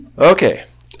Okay,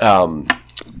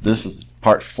 this is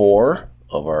part 4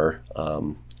 of our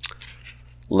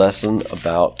lesson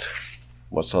about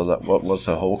what was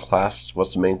the whole class?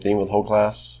 What's the main theme with the whole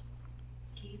class?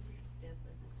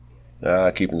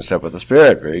 Keeping the step with the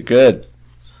Spirit. Very good.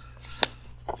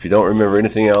 If you don't remember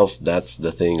anything else, that's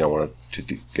the thing I wanted to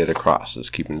get across, is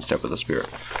keeping in step with the Spirit.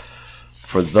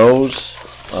 For those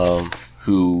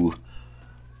who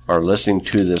are listening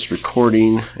to this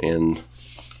recording and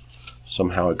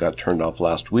somehow it got turned off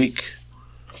last week,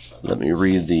 let me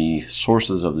read the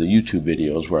sources of the YouTube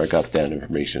videos where I got that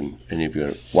information. And if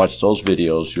you watch those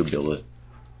videos, you'll be able to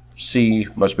see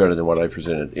much better than what I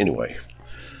presented anyway.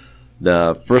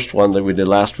 The first one that we did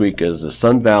last week is the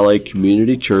Sun Valley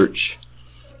Community Church,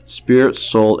 Spirit,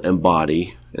 Soul, and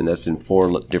Body, and that's in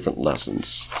 4 different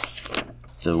lessons.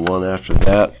 The one after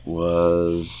that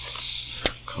was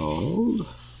called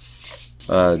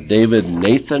David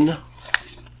Nathan,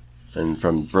 and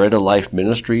from Bread of Life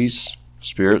Ministries,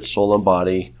 Spirit, Soul, and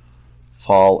Body,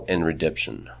 Fall, and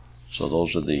Redemption. So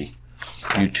those are the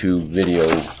YouTube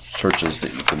video searches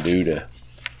that you can do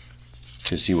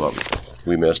to see what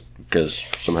we missed, because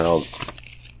somehow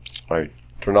I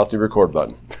turned off the record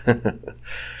button.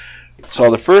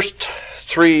 So the first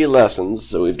 3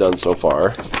 lessons that we've done so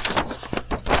far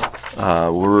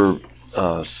were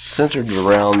centered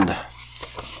around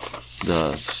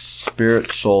the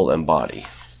Spirit, Soul, and Body.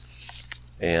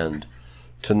 And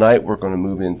tonight we're going to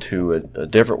move into a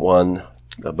different one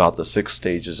about the 6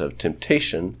 stages of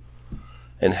temptation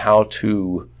and how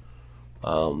to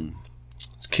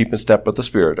keep in step with the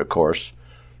Spirit, of course,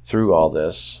 through all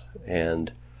this.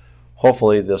 And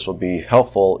hopefully this will be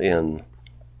helpful in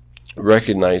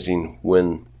recognizing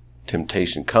when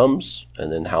temptation comes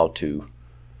and then how to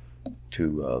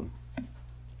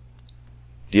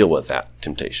deal with that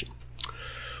temptation.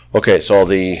 Okay, so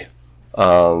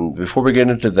before we get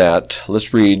into that,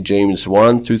 let's read James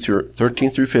 1 through 13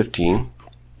 through 15.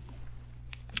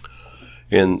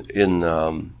 These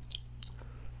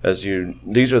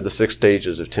are the 6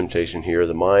 stages of temptation here: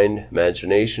 the mind,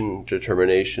 imagination,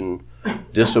 determination,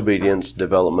 disobedience,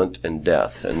 development, and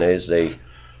death. And as they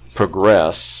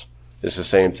progress, it's the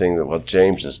same thing that what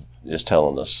James is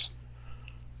telling us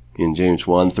in James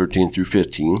 1, 13 through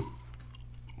 15.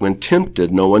 When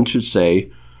tempted, no one should say,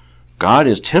 God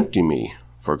is tempting me,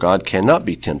 for God cannot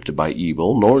be tempted by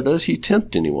evil, nor does he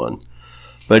tempt anyone.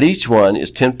 But each one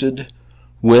is tempted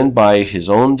when by his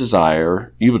own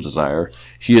evil desire,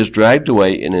 he is dragged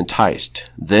away and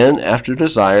enticed. Then, after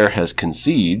desire has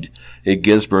conceived, it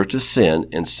gives birth to sin,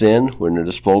 and sin, when it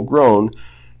is full grown,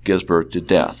 gives birth to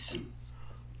death.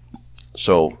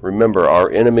 So, remember,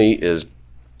 our enemy is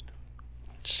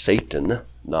Satan,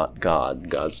 not God.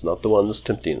 God's not the one that's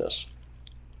tempting us.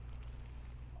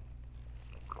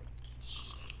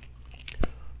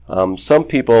 Some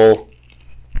people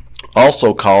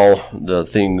also call the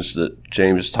things that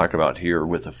James is talking about here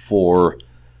with the 4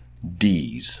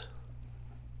 D's.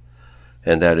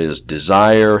 And that is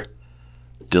desire,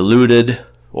 deluded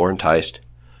or enticed,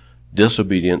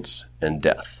 disobedience, and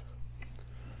death.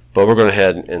 But we're going to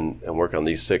head and work on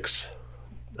these 6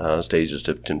 stages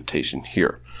of temptation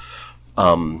here. What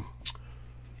I'm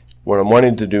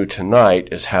wanting to do tonight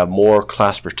is have more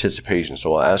class participation.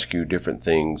 So I'll ask you different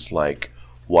things like,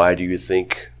 why do you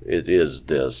think it is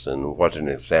this? And what's an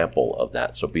example of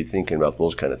that? So be thinking about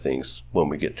those kind of things when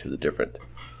we get to the different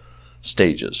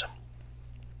stages.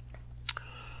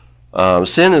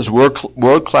 Sin is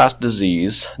world-class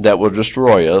disease that will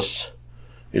destroy us.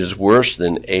 It is worse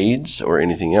than AIDS or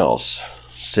anything else.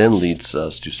 Sin leads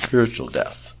us to spiritual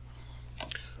death.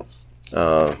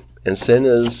 And sin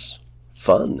is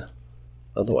fun.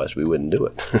 Otherwise, we wouldn't do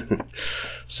it.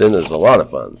 Sin is a lot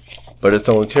of fun, but it's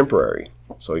only temporary.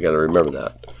 So we got to remember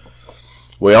that.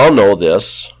 We all know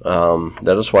this.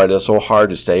 That is why it is so hard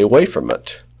to stay away from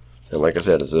it. And like I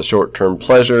said, it's a short-term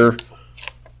pleasure.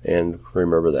 And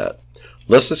remember that.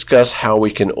 Let's discuss how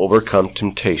we can overcome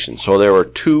temptation. So there are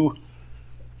 2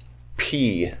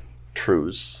 P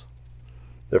truths.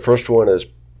 The first one is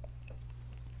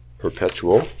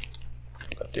perpetual.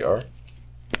 Got the R.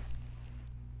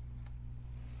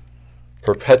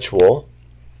 Perpetual.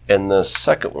 And the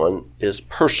second one is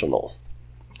personal.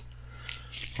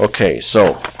 Okay,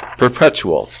 so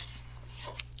perpetual.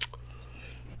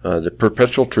 The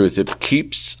perpetual truth, it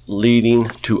keeps leading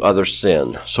to other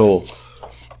sin. So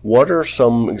what are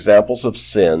some examples of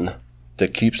sin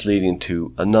that keeps leading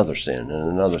to another sin and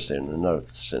another sin and another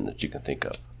sin that you can think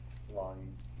of?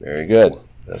 Lying. Very good.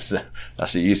 That's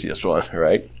the easiest one,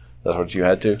 right? That's what you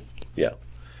had to? Yeah.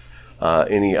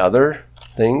 Any other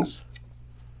things?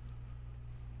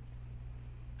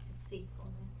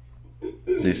 Deceitfulness.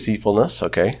 Deceitfulness,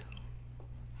 okay.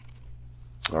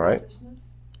 All right.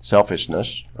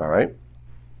 Selfishness, all right.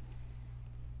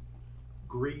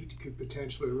 Greed could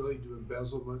potentially relate to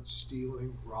embezzlement,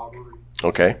 stealing, robbery.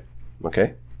 Okay.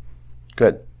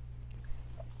 Good.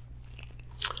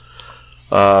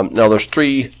 Now there's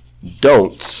 3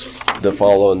 don'ts that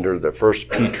fall under the first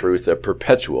P truth of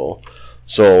perpetual.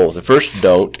 So the first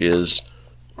don't is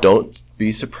don't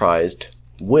be surprised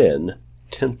when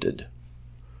tempted.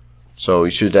 So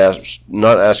you should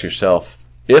not ask yourself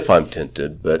if I'm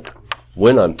tempted, but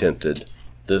when I'm tempted,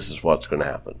 this is what's going to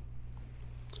happen.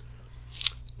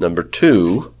 Number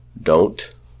 2,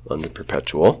 don't, under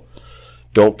perpetual,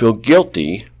 don't feel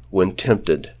guilty when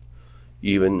tempted.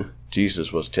 Even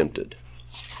Jesus was tempted.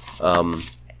 I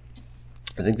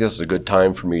think this is a good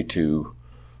time for me to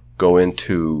go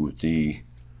into the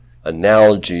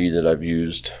analogy that I've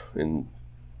used in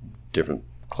different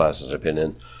classes I've been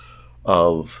in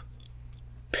of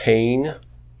pain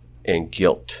and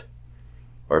guilt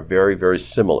are very, very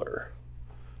similar.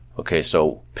 Okay,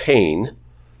 so pain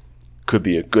could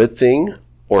be a good thing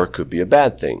or it could be a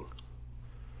bad thing.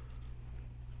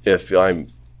 If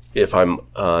I'm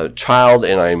a child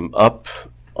and I'm up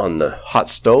on the hot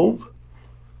stove,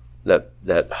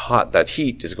 that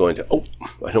heat is going to,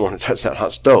 I don't want to touch that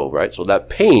hot stove, right? So that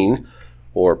pain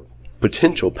or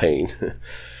potential pain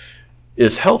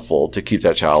is helpful to keep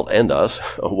that child and us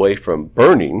away from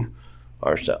burning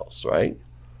ourselves, right?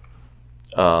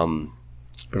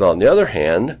 But on the other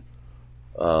hand,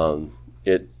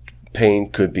 pain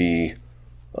could be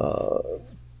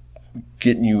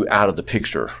getting you out of the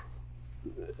picture,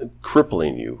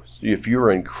 crippling you. If you're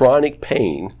in chronic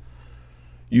pain,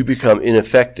 you become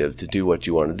ineffective to do what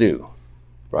you want to do,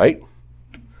 right?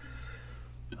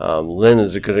 Lynn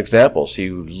is a good example.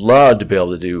 She would love to be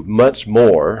able to do much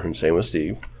more, and same with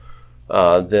Steve,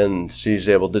 than she's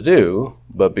able to do,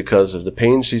 but because of the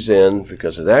pain she's in,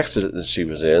 because of the accident that she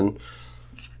was in,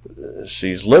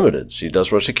 she's limited. She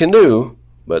does what she can do,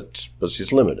 but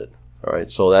she's limited. All right,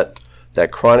 so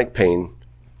that chronic pain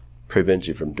prevents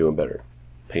you from doing better.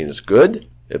 Pain is good.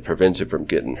 It prevents you from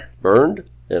getting burned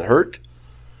and hurt,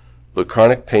 but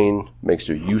chronic pain makes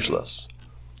you useless.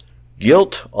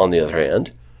 Guilt, on the other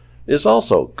hand, is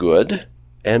also good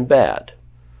and bad.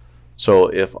 So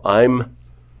if I'm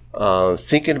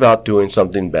thinking about doing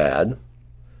something bad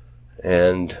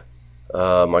and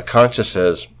my conscience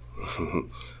says,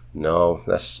 no,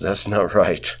 that's not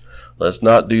right. Let's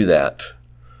not do that.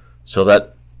 So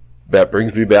that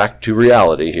brings me back to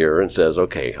reality here and says,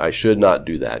 okay, I should not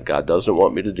do that. God doesn't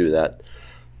want me to do that.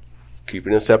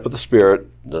 Keeping in step with the Spirit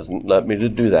doesn't let me to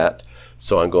do that.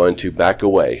 So I'm going to back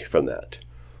away from that.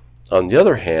 On the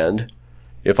other hand,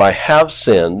 if I have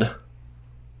sinned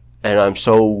and I'm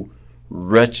so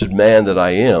wretched man that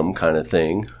I am kind of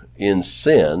thing in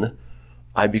sin,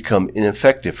 I become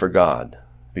ineffective for God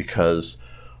because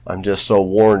I'm just so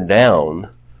worn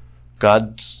down.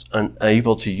 God's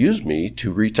unable to use me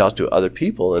to reach out to other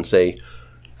people and say,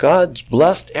 God's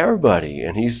blessed everybody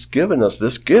and he's given us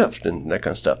this gift and that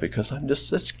kind of stuff because I'm just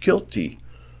such guilty.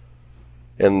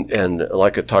 And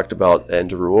like I talked about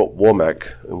Andrew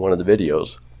Womack in one of the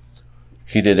videos,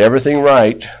 he did everything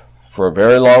right for a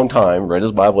very long time, read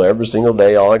his Bible every single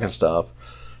day, all that kind of stuff.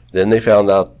 Then they found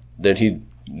out, then he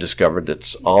discovered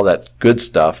that all that good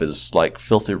stuff is like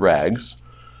filthy rags.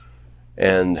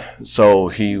 And so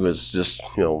he was just,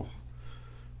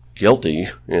 guilty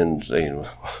and saying,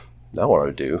 now what do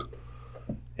I do?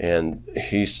 And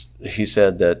he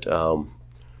said that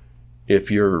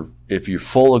if you're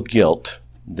full of guilt,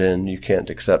 then you can't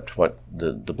accept what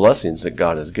the blessings that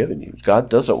God has given you. God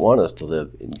doesn't want us to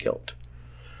live in guilt.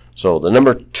 So the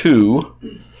number 2,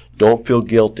 don't feel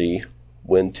guilty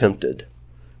when tempted.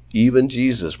 Even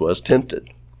Jesus was tempted,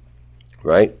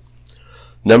 right?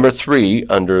 Number 3,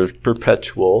 under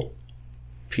perpetual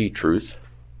P truth,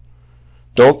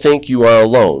 don't think you are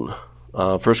alone.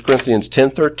 1 Corinthians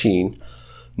 10:13,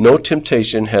 no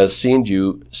temptation has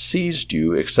seized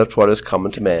you except what is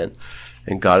common to man,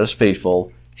 and God is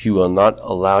faithful. He will not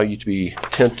allow you to be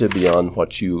tempted beyond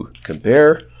what you can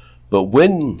bear, but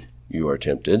when you are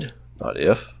tempted, not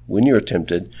if, when you are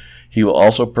tempted, he will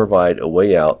also provide a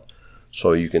way out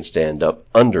so you can stand up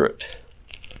under it.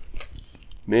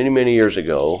 Many, many years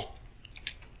ago,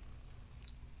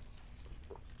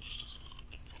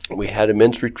 we had a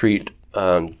men's retreat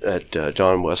at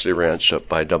John Wesley Ranch up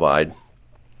by Divide,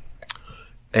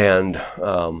 and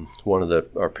one of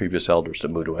our previous elders that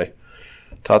moved away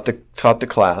taught the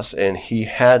class, and he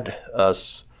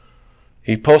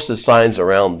posted signs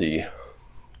around the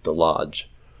lodge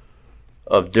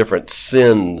of different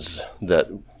sins that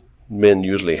men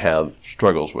usually have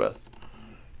struggles with.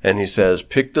 And he says,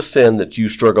 pick the sin that you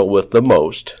struggle with the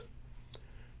most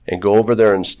and go over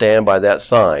there and stand by that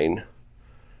sign.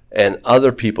 And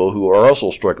other people who are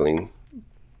also struggling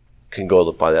can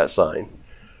go by that sign.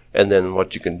 And then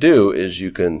what you can do is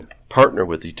you can partner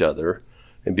with each other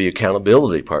and be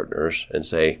accountability partners and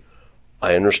say,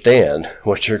 I understand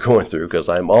what you're going through because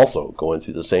I'm also going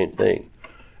through the same thing.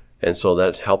 And so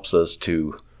that helps us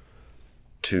to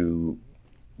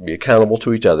be accountable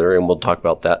to each other, and we'll talk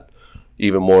about that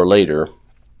even more later.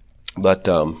 But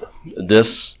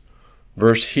this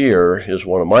verse here is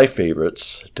one of my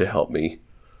favorites to help me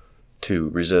to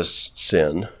resist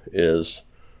sin, is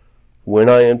when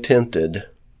I am tempted,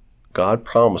 God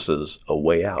promises a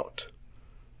way out.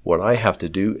 What I have to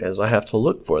do is I have to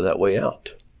look for that way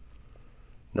out.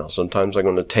 Now, sometimes I'm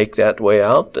going to take that way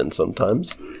out, and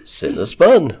sometimes sin is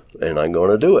fun, and I'm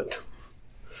going to do it.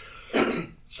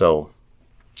 So,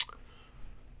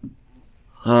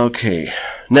 okay.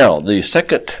 Now, the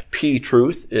second P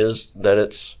truth is that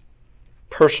it's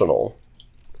personal.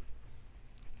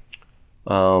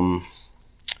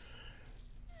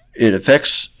 It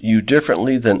affects you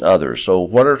differently than others. So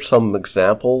what are some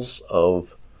examples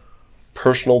of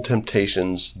personal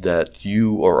temptations that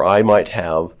you or I might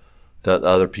have that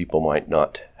other people might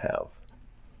not have?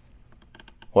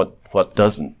 What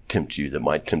doesn't tempt you that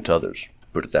might tempt others?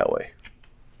 Put it that way.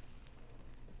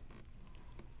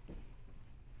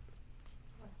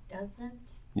 What doesn't?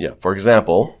 Yeah, for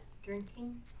example,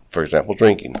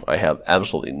 drinking. I have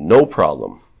absolutely no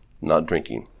problem not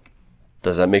drinking.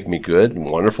 Does that make me good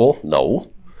and wonderful? No.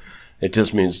 It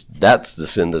just means that's the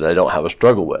sin that I don't have a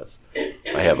struggle with.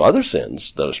 I have other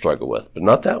sins that I struggle with, but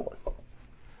not that one.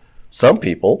 Some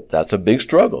people, that's a big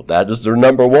struggle. That is their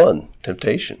number one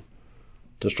temptation,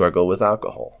 to struggle with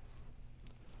alcohol.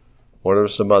 What are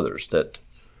some others that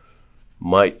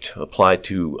might apply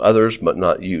to others, but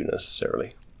not you necessarily?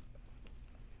 It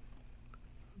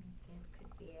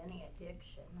could be any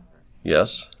addiction.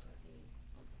 Yes.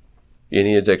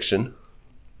 Any addiction.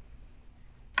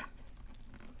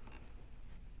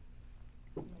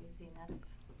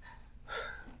 Laziness.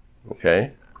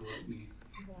 Okay.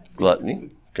 Gluttony.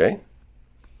 Okay.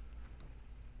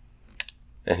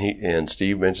 And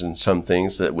Steve mentioned some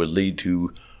things that would lead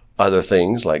to other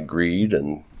things like greed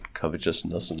and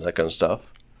covetousness and that kind of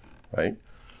stuff, right?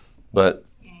 But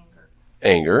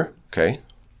anger, okay.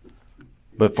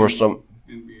 But for some,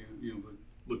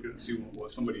 look at see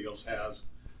what somebody else has.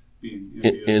 Being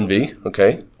envy,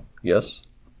 okay, yes,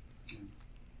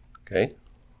 okay.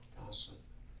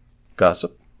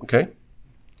 Gossip, okay.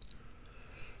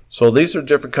 So these are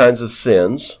different kinds of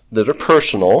sins that are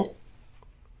personal,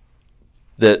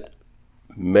 that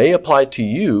may apply to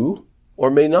you or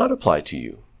may not apply to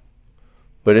you.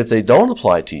 But if they don't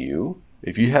apply to you,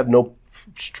 if you have no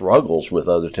struggles with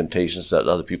other temptations that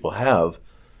other people have,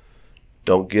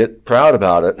 don't get proud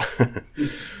about it,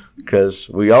 because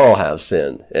we all have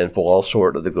sin and fall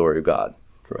short of the glory of God,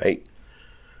 right?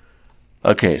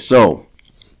 Okay, so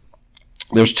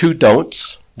there's two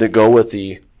don'ts that go with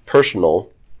the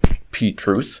personal P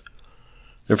truth.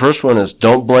 The first one is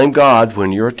don't blame God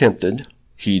when you're tempted.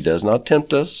 He does not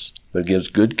tempt us, but gives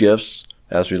good gifts,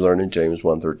 as we learn in James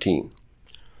 1:13.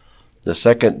 The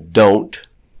second don't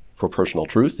for personal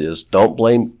truth is don't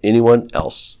blame anyone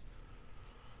else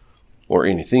or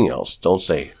anything else. Don't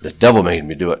say, the devil made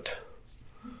me do it.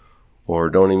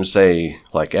 Or don't even say,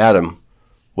 like Adam,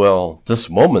 well, this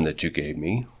moment that you gave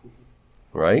me,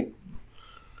 right?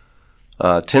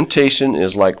 Temptation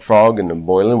is like frog in the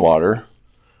boiling water.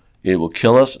 It will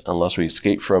kill us unless we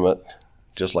escape from it.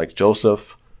 Just like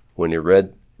Joseph, when he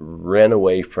ran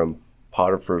away from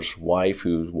Potiphar's wife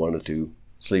who wanted to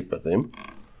sleep with him.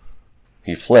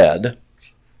 He fled,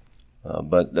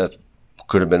 but that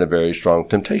could have been a very strong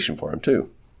temptation for him too.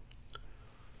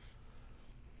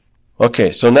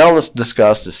 Okay, so now let's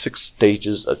discuss the 6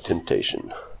 stages of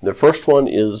temptation. The first one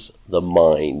is the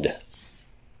mind.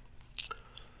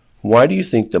 Why do you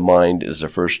think the mind is the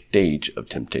first stage of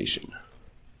temptation?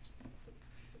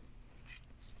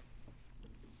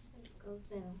 It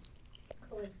goes in,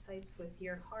 coincides with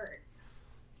your heart.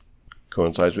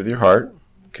 Coincides with your heart,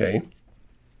 okay.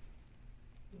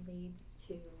 Leads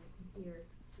to your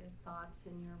thoughts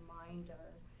in your mind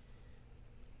are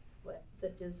what the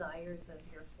desires of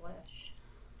your flesh.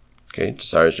 Okay,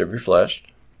 desires of your flesh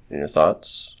and your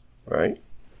thoughts, right?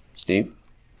 Steve?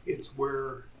 It's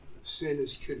where sin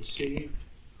is conceived.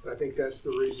 I think that's the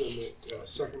reason that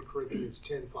 2 Corinthians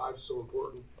 10:5 is so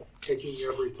important, taking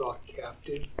every thought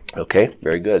captive. Okay,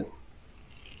 very good.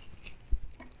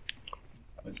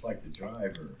 It's like the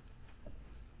driver,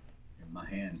 and my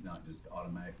hand's not just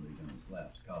automatically going to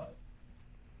slap Scott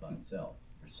by itself.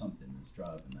 There's something that's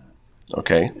driving that.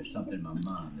 Okay. There's something in my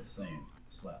mind that's saying,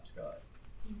 slap Scott.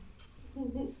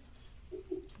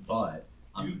 But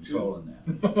I'm controlling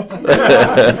that.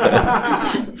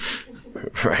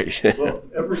 Right. Well,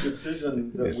 every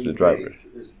decision that It's we the driver.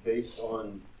 make is based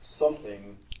on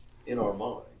something in our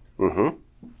mind. Mm-hmm.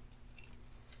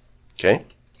 Okay.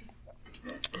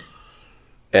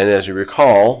 And as you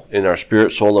recall, in our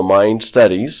spirit, soul, and mind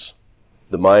studies,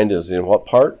 the mind is in what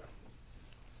part?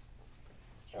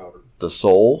 Outer. The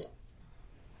soul.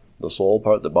 The soul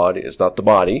part, the body. It's not the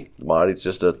body. The body is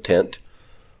just a tent.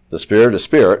 The spirit is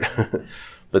spirit.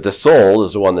 But the soul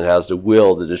is the one that has the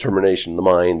will, the determination, the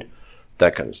mind,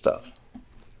 that kind of stuff.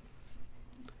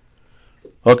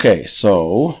 Okay,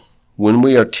 so when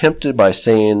we are tempted by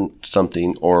saying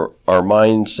something, or our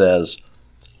mind says,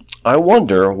 I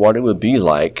wonder what it would be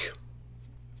like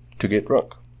to get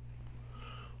drunk,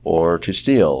 or to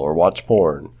steal, or watch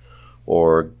porn,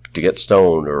 or to get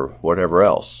stoned, or whatever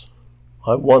else.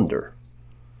 I wonder.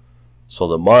 So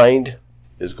the mind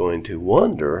is going to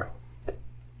wonder,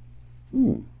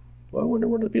 I wonder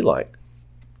what it'd be like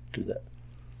to do that.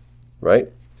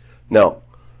 Right? Now,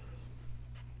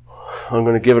 I'm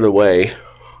going to give it away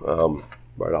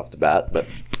right off the bat, but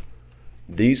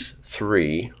these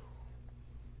three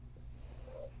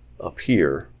up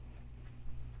here,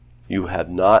 you have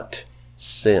not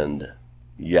sinned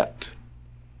yet.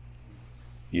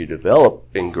 You develop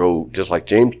and grow, just like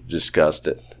James discussed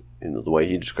it, the way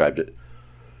he described it.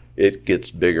 It gets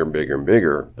bigger and bigger and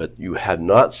bigger, but you have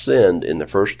not sinned in the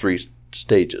first three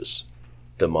stages: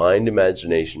 the mind,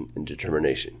 imagination, and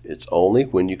determination. It's only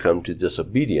when you come to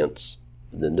disobedience,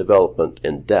 then development,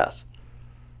 and death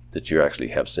that you actually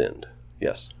have sinned.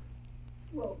 Yes?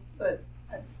 Well, but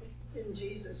didn't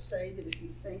Jesus say that if you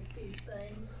think these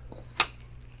things,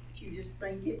 if you just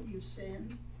think it, you've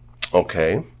sinned?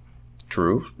 Okay,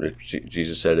 true.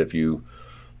 Jesus said if you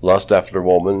lust after a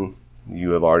woman,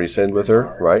 you have already sinned with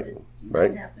her, right? You Right.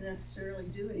 don't have to necessarily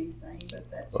do anything, but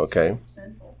that's Okay.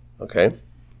 sinful. Okay,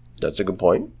 that's a good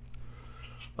point.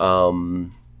 As a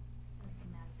man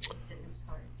thinks in his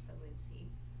heart, so is he.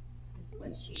 Is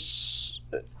what she.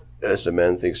 As a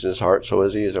man thinks in his heart, so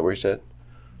is he. Is that what he said?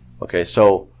 Okay,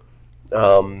 so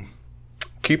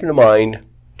keep in mind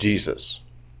Jesus.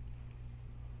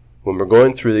 When we're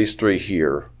going through these three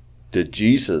here, did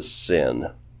Jesus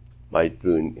sin by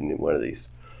doing any one of these?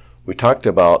 We talked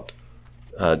about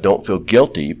don't feel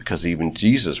guilty because even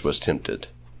Jesus was tempted.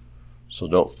 So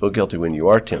don't feel guilty when you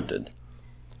are tempted.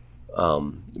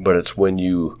 But it's when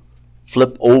you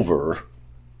flip over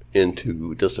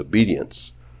into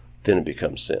disobedience, then it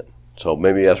becomes sin. So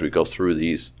maybe as we go through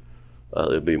these,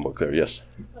 it'll be more clear. Yes?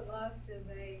 But lust is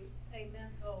a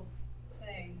mental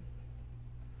thing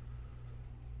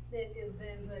that is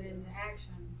then put into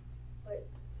action. But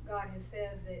God has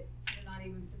said that you're not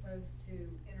even supposed to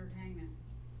entertain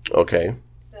it. Okay.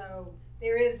 So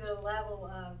there is a level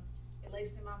of, at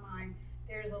least in my mind,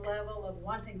 there's a level of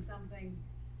wanting something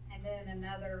and then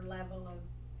another level of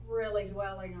really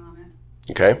dwelling on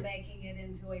it. Okay. Making it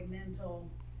into a mental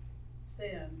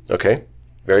sin. Okay.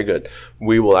 Very good.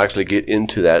 We will actually get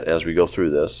into that as we go through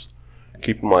this.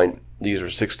 Keep in mind, these are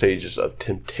 6 stages of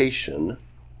temptation,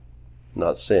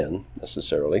 not sin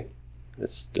necessarily.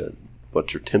 It's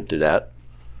what you're tempted at.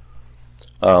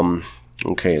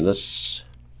 Okay, let's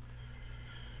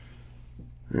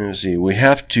see. We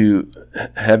have you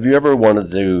ever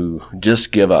wanted to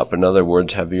just give up? In other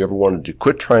words, have you ever wanted to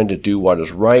quit trying to do what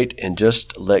is right and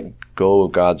just let go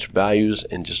of God's values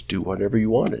and just do whatever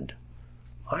you wanted?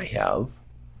 I have.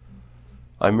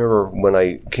 I remember when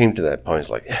I came to that point, it's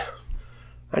like,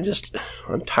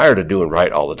 I'm tired of doing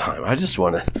right all the time. I just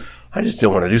don't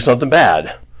want to do something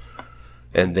bad.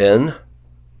 And then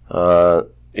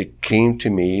it came to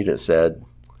me that said,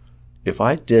 if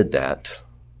I did that,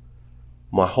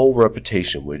 my whole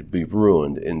reputation would be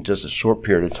ruined in just a short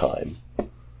period of time,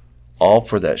 all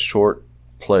for that short,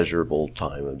 pleasurable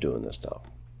time of doing this stuff.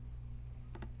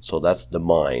 So that's the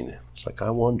mind. It's like, I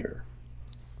wonder.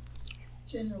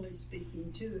 Generally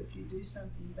speaking, too, if you do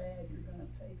something bad, you're going to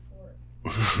pay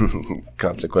for it.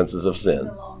 Consequences of In sin.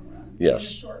 the long run.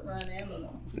 Yes. In the short run and the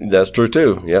long run. That's true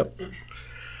too. Yep.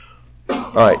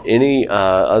 All right. Any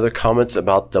other comments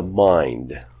about the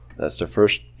mind? That's the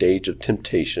first stage of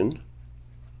temptation.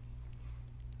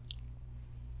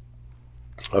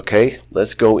 Okay,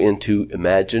 let's go into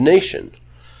imagination.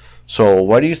 So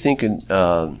what do you think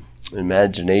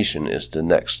imagination is the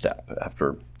next step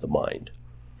after the mind?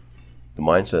 The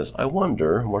mind says, I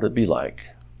wonder what it'd be like.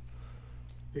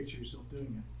 Picture yourself doing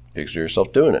it. Picture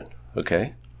yourself doing it.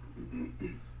 Okay.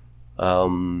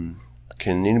 Can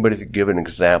anybody give an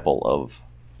example of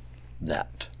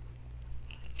that?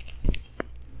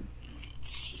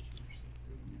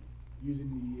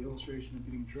 Using the illustration of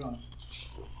getting drunk,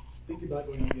 think about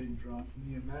going out and getting drunk,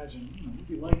 and you imagine, what would it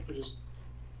be like if I just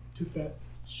took that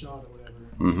shot or whatever.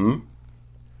 Mm-hmm.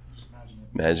 Just imagine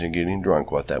it. Imagine getting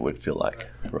drunk, what that would feel like,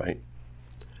 right?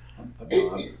 I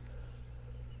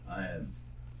have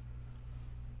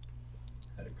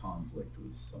had a conflict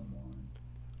with someone,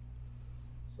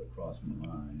 so it crossed my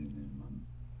mind, and then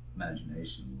my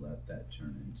imagination let that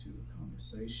turn into a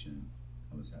conversation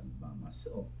I was having by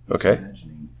myself. Okay.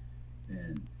 Imagining,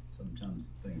 and sometimes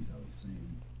the things I was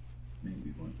saying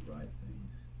maybe weren't the right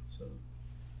things. So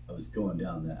I was going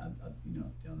down that,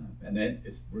 down that, and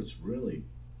it's what's really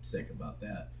sick about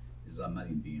that is I might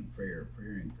even be in prayer,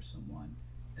 praying for someone,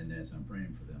 and as I'm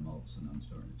praying for them, all of a sudden I'm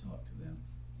starting to talk to them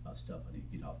about stuff I need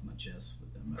to get off my chest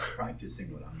with them,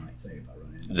 practicing what I might say if I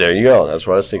run into them. There you go. That's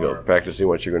what I was thinking of, practicing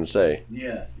what you're going to say.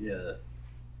 Yeah.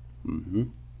 Mm-hmm.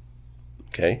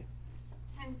 Okay.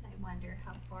 Sometimes I wonder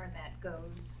how far that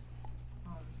goes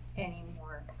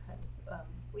anymore. 'Cause,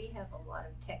 we have a lot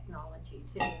of technology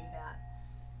today that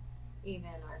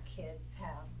even our kids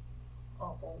have a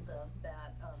hold of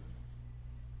that.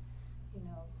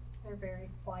 They're very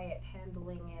quiet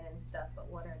handling it and stuff, but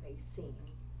what are they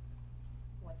seeing?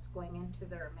 What's going into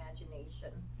their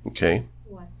imagination? Okay.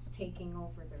 What's taking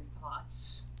over their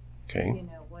thoughts? Okay.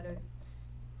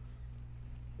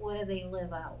 What do they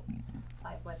live out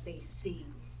by what they see?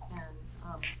 And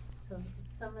so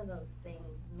some of those things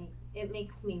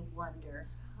makes me wonder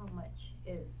how much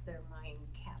is their mind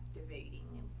captivating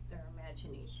and their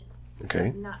imagination.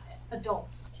 Okay. Not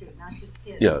adults too, not just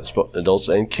kids. Yeah, adults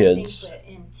and kids. I think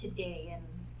that in today and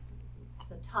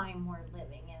the time we're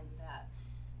living in, that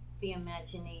the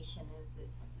imagination is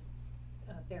it's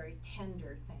a very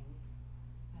tender thing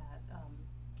that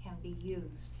can be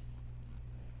used.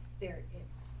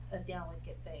 It's a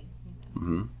delicate thing.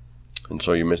 Mm-hmm. And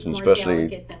so you mentioned More especially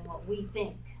delicate than what we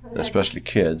think. especially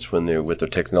kids when they're with their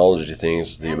technology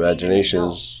things, the And even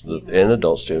imaginations, adults, and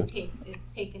adults too.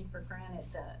 It's taken for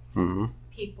granted that Mm-hmm.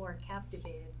 people are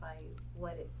captivated by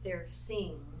what they're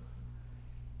seeing.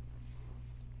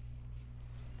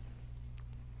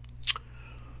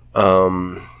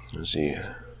 Let's see. If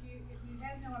you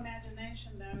have no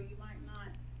imagination, though, you might not.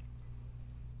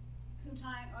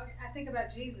 Sometimes I think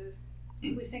about Jesus.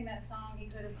 We sing that song. He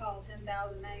could have called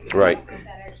 10,000 names. Right. I don't know if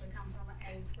that actually comes from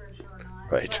a scripture or not.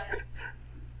 Right.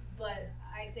 But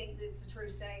I think it's a true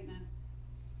statement.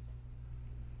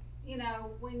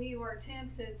 When you are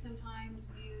tempted,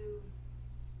 sometimes you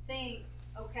think,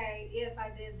 okay, if I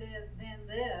did this, then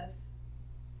this,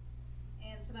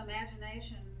 and some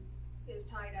imagination is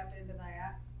tied up into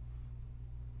that,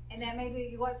 and that may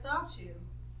be what stops you.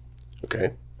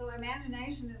 Okay. So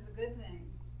imagination is a good thing.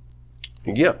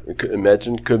 Yeah,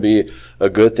 imagine could be a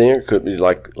good thing, or it could be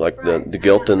like the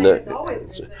guilt and It's always a good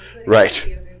thing, but it right, can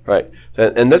be a good thing. right.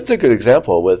 And that's a good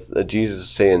example with Jesus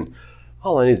saying,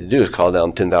 all I need to do is call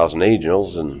down 10,000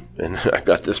 angels and I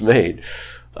got this made.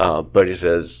 But he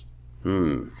says,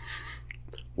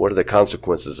 what are the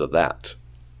consequences of that?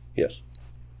 Yes.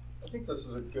 I think this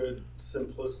is a good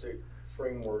simplistic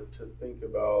framework to think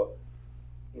about,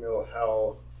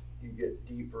 how you get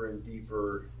deeper and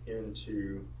deeper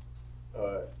into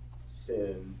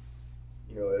sin,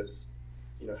 as,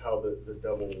 how the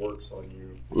devil works on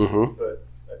you. Mm-hmm. But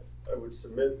I would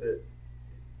submit that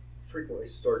frequently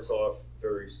starts off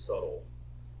very subtle,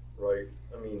 right?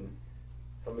 I mean,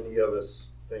 how many of us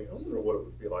think, I don't know what it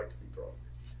would be like to be drunk?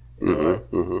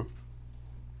 Mm-hmm. Mm-hmm.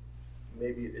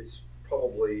 Maybe it's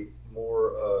probably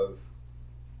more of,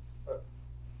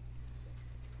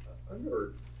 I've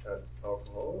never had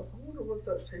alcohol. I wonder what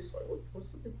that tastes like.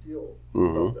 What's the big deal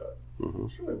about that? Mm-hmm.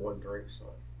 Surely one drink's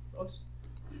not. I'll just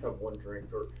have one drink.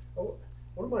 Or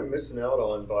what am I missing out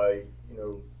on by,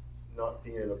 not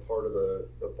being a part of the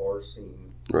bar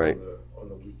scene Right. on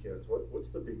the weekends?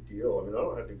 What's the big deal? I mean, I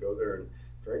don't have to go there and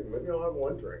drink. Maybe I'll have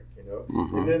one drink,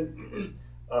 Mm-hmm. And then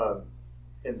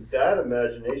in that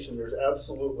imagination, there's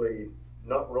absolutely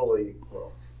not really,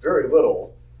 very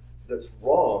little that's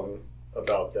wrong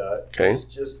about that. Okay. It's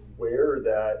just where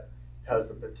that has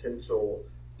the potential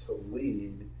to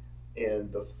lead,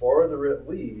 and the farther it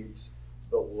leads,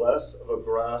 the less of a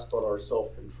grasp on our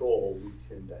self-control we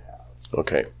tend to have.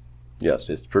 Okay. Yes,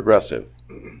 it's progressive.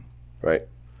 Right.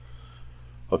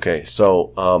 Okay,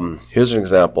 so here's an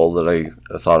example that I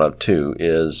thought of too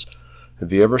is,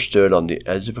 have you ever stood on the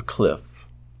edge of a cliff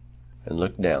and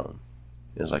looked down?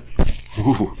 It's like,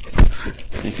 ooh,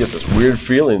 you get this weird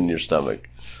feeling in your stomach.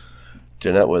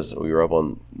 Jeanette we were up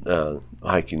on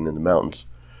hiking in the mountains,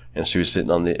 and she was sitting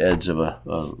on the edge of a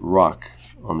rock,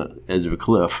 on the edge of a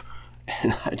cliff,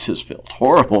 And I just felt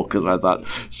horrible because I thought,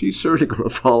 she's certainly going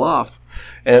to fall off.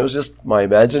 And it was just my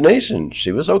imagination.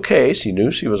 She was okay. She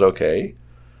knew she was okay.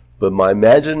 But my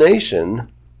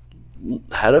imagination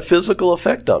had a physical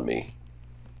effect on me.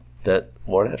 That,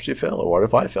 what if she fell? Or what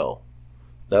if I fell?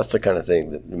 That's the kind of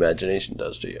thing that imagination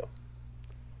does to you.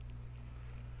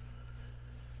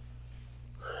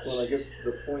 Well, I guess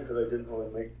the point that I didn't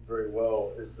really make very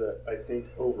well is that I think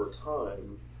over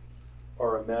time,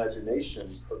 our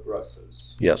imagination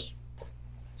progresses. Yes.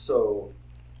 So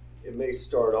it may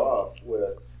start off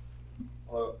with,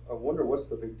 I wonder what's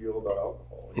the big deal about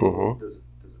alcohol? You know, Mhm. does it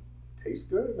taste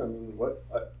good? I mean, what?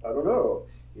 I don't know.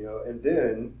 You know, and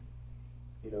then,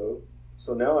 you know,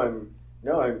 so now I'm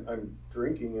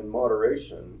drinking in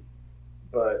moderation,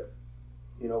 but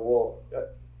you know, well,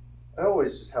 I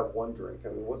always just have one drink. I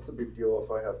mean, what's the big deal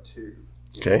if I have two?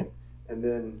 You Okay. know? And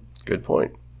then Good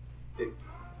point. it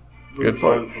Good moves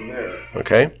point. on from there.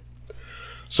 Okay?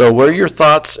 So where your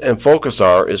thoughts and focus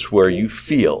are is where you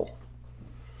feel.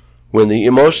 When the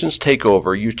emotions take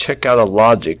over, you check out a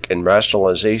logic and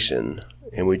rationalization,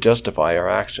 and we justify our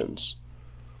actions.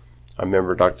 I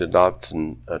remember Dr.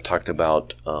 Dotson talked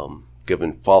about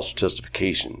giving false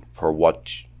justification for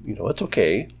what, you know, it's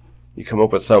okay. You come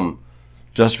up with some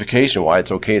justification why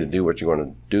it's okay to do what you're going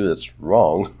to do that's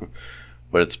wrong,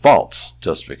 but it's false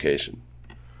justification.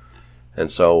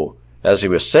 And so, as he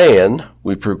was saying,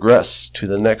 we progress to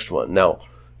the next one. Now,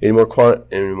 any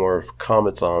more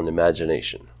comments on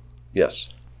imagination? Yes.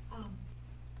 I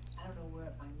don't know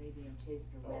where maybe I'm chasing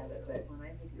a rabbit, but when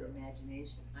I think of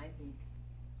imagination, I think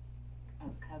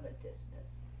of covetousness.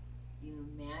 You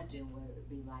imagine what it would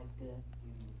be like to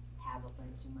have a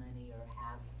bunch of money or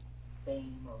have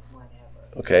fame or whatever.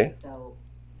 Okay. So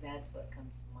that's what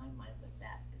comes to my mind with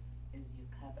that is you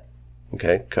covet.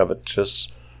 Okay. Covetous.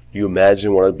 You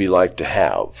imagine what it'd be like to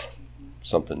have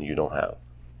something you don't have.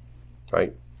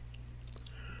 Right?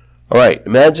 All right.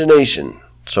 Imagination.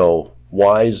 So,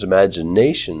 why is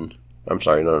imagination? I'm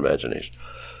sorry, not imagination.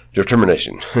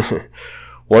 Determination.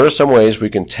 What are some ways we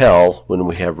can tell when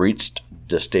we have reached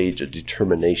the stage of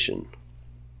determination?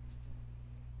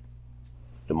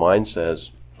 The mind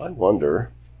says, I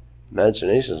wonder.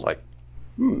 Imagination is like,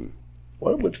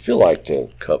 what it would feel like to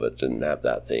covet and have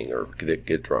that thing or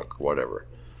get drunk or whatever.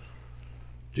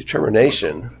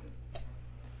 Determination.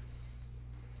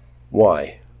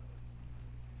 Why?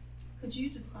 Could you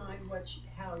define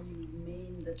how you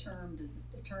mean the term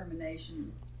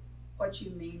determination, what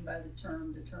you mean by the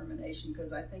term determination?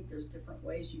 Because I think there's different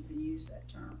ways you can use that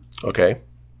term. Okay.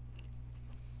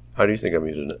 How do you think I'm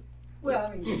using it? Well,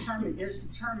 I mean, there's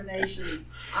determination,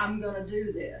 I'm gonna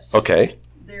do this. Okay.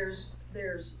 There's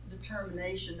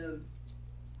determination of,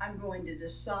 I'm going to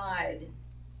decide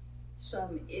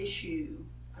some issue.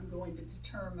 I'm going to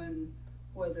determine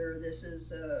whether this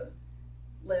is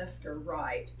left or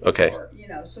right. Okay. Or, you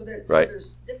know, so Right.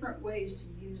 there's different ways to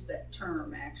use that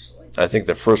term, actually. I think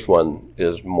the first one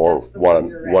is more That's the what one I'm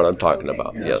you're what I'm after. talking Okay.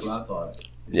 about. Yeah, Yes. that's what I thought.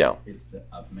 Yeah. It's that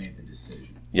I've made the decision.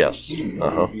 Yes. You'd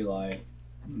be like,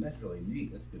 that's really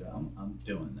neat. That's good. I'm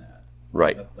doing that.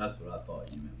 Right. That's what I thought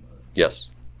you meant by it. Yes.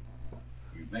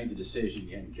 You've made the decision.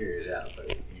 You hadn't carried it out, but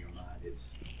in your mind,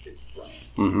 it's wrong.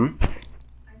 Mm-hmm.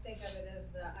 I think of it as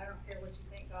I don't care what you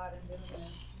think, God, I'm doing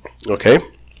it. Okay.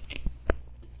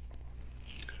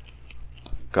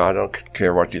 God, I don't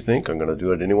care what you think. I'm going to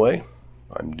do it anyway.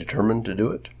 I'm determined to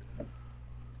do it.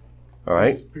 All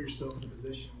right. Just put yourself in a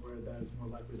position where that is more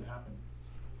likely to happen.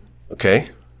 Okay.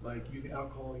 Like using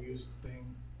alcohol use thing,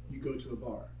 you go to a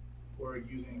bar. Or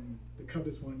using the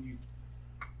covetous one,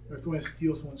 or if you want to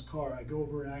steal someone's car, I go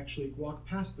over and actually walk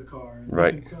past the car and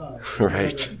Right. look inside.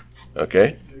 Right.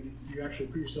 Okay. You actually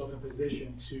put yourself in a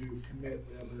position to commit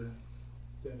whatever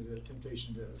sin is a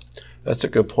temptation is. That's a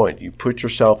good point. You put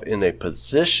yourself in a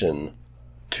position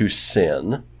to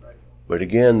sin. Right. But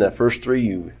again, that first three,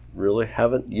 you really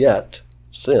haven't yet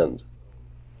sinned.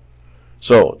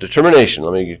 So, determination.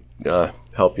 Let me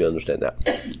help you understand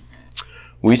that.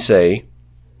 We say,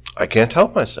 I can't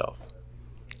help myself.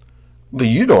 But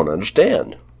you don't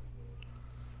understand.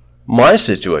 My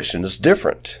situation is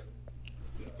different.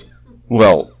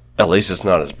 Well, at least it's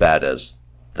not as bad as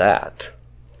that.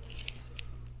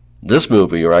 This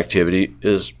movie or activity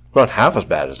is not half as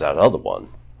bad as that other one.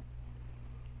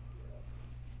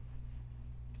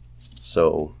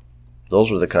 So,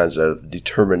 those are the kinds of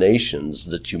determinations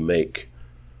that you make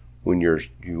when you're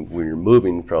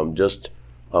moving from just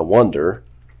a wonder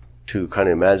to kind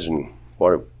of imagine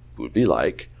what it would be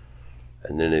like,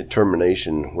 and then a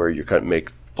determination where you kind of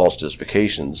make false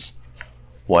justifications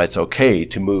why it's okay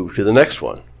to move to the next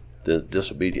one, the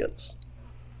disobedience,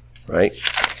 right?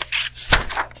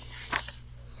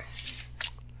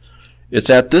 It's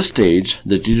at this stage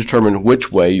that you determine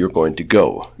which way you're going to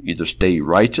go, either stay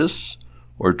righteous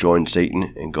or join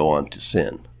Satan and go on to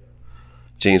sin.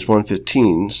 James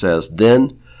 1:15 says,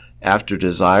 "Then, after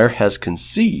desire has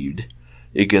conceived,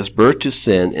 it gives birth to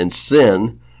sin, and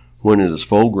sin, when it is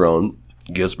full grown,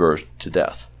 gives birth to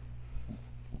death."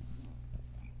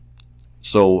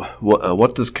 So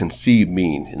what does conceive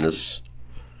mean in this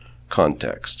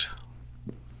context?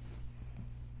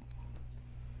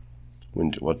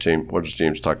 What does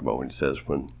James talk about when he says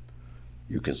when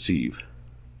you conceive?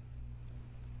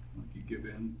 Like you give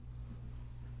in.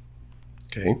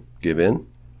 Okay, give in.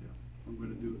 Yeah, I'm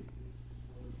going to do it.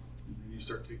 And then you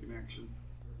start taking action.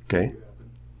 Okay, Make it happen.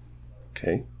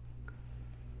 okay.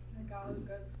 The God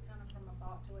goes kind of from a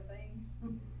thought to a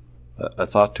thing. A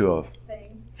thought to a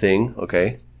thing,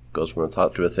 okay. Goes from a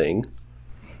thought to a thing,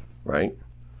 right?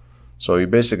 So you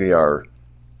basically are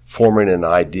forming an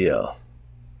idea,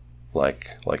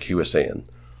 like he was saying.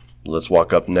 Let's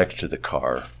walk up next to the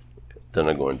car, then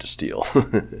I'm going to steal.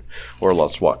 Or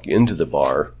let's walk into the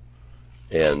bar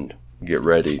and get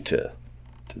ready to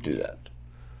do that.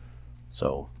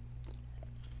 So,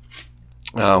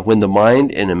 when the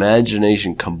mind and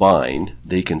imagination combine,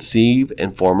 they conceive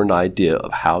and form an idea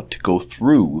of how to go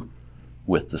through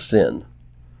with the sin.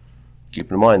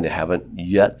 Keep in mind, they haven't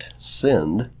yet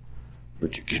sinned,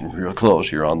 but you're getting real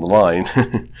close. You're on the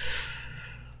line.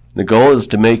 The goal is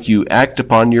to make you act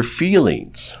upon your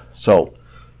feelings. So,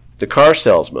 the car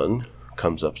salesman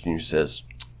comes up to you and says,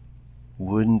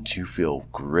 "Wouldn't you feel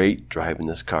great driving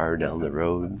this car down the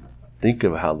road? Think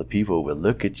of how the people would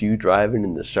look at you driving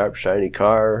in the sharp, shiny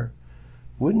car.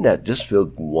 Wouldn't that just feel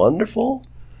wonderful?"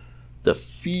 The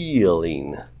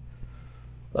feeling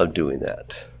of doing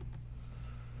that.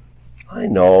 I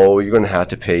know you're going to have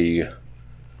to pay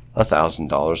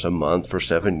 $1,000 a month for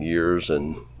 7 years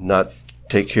and not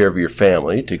take care of your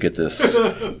family to get this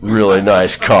really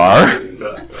nice car.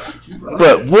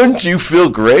 But wouldn't you feel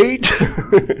great?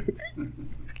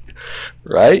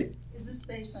 Right? Is this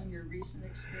based on your recent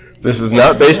experience? This is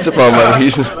not based upon my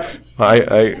recent.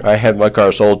 I had my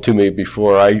car sold to me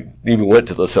before I even went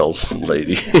to the sales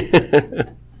lady.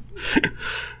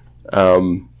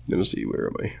 Let me see, where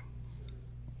am I?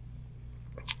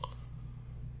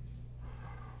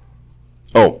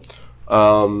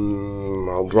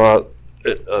 I'll draw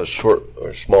a short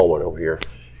or small one over here.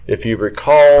 If you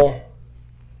recall,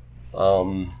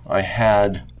 I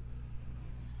had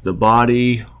the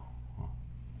body,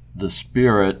 the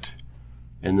spirit,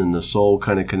 and then the soul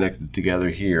kind of connected together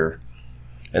here.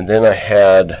 And then I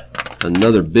had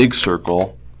another big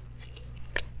circle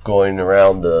going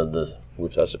around the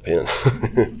whoops, that's a pin.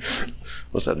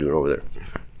 What's that doing over there?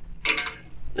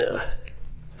 Yeah.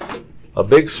 A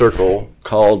big circle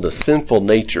called the sinful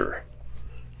nature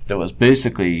that was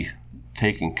basically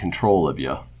taking control of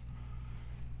you.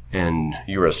 And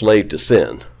you were a slave to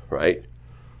sin, right?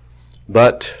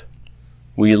 But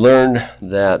we learned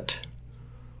that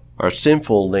our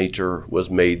sinful nature was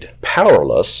made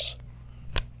powerless.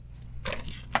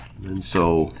 And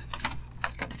so,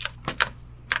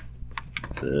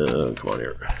 come on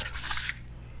here.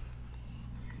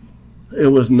 It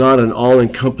was not an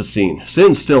all-encompassing.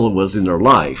 Sin still was in their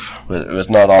life, but it was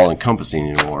not all-encompassing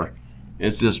anymore.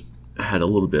 It's just had a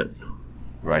little bit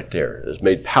right there. It was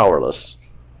made powerless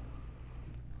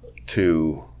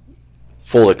to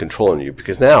fully controlling you,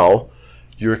 because now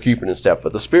you're keeping in step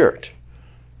with the Spirit.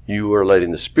 You are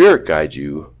letting the Spirit guide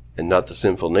you and not the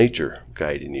sinful nature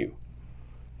guiding you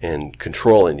and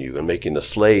controlling you and making a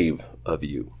slave of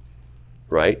you,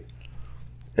 right?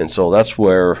 And so that's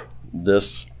where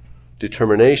this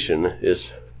determination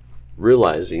is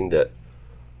realizing that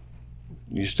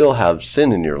you still have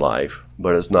sin in your life,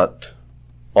 but it's not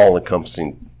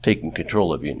all-encompassing, taking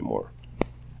control of you anymore.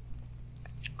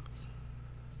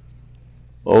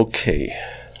 Okay,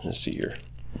 let's see here.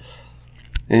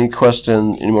 Any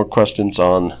more questions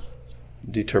on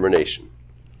determination?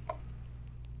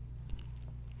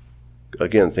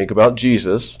 Again, think about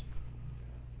Jesus.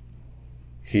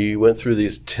 He went through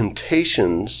these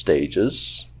temptation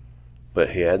stages,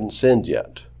 but he hadn't sinned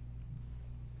yet.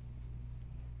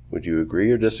 Would you agree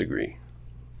or disagree?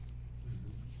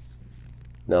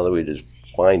 Now that we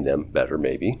define them better,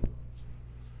 maybe.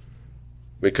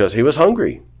 Because he was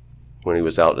hungry when he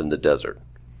was out in the desert.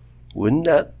 Wouldn't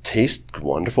that taste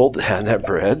wonderful to have that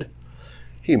bread?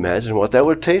 He imagined what that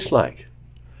would taste like.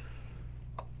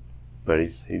 But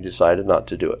he decided not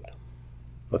to do it.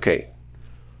 Okay,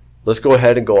 let's go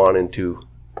ahead and go on into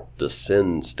the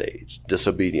sin stage,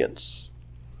 disobedience.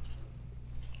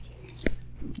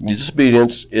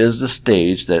 Disobedience is the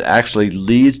stage that actually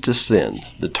leads to sin.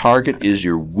 The target is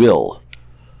your will.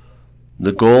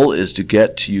 The goal is to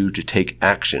get you to take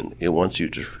action. It wants you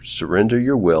to surrender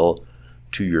your will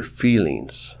to your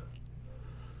feelings.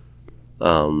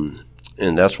 And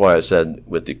that's why I said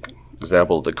with the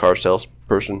example of the car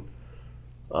salesperson,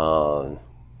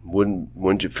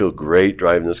 wouldn't you feel great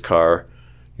driving this car?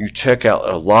 You check out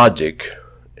a logic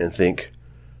and think,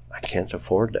 I can't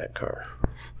afford that car.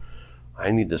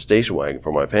 I need the station wagon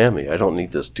for my family. I don't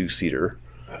need this 2-seater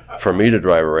for me to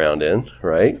drive around in,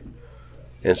 right?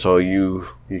 And so you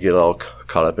get all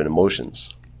caught up in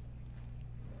emotions.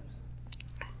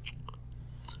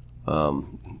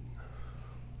 Can't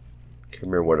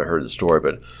remember what I heard the story,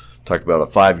 but talked about a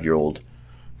 5-year-old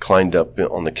climbed up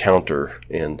on the counter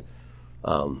and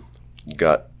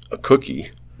got a cookie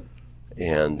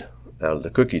and out of the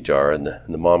cookie jar, and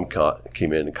the mom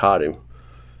came in and caught him,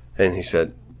 and he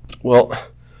said, well,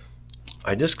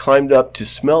 I just climbed up to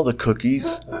smell the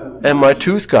cookies and my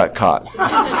tooth got caught.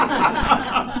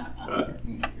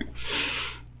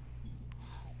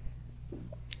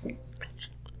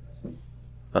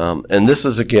 And this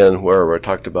is again where I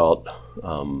talked about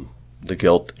the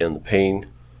guilt and the pain.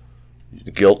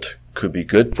 The guilt could be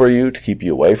good for you to keep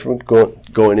you away from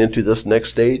going into this next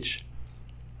stage,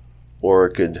 or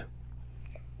it could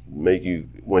make you,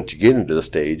 once you get into the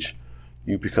stage,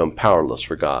 you become powerless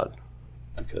for God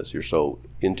because you're so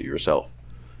into yourself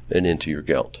and into your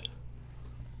guilt.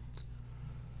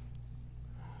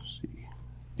 Let's see.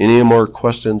 Any more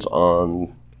questions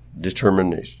on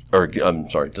disobedience?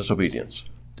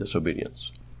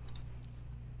 Disobedience.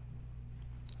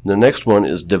 The next one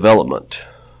is development.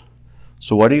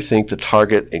 So what do you think the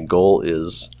target and goal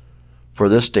is for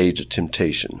this stage of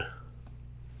temptation?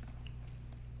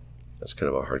 That's kind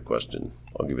of a hard question.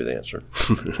 I'll give you the answer.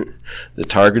 The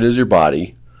target is your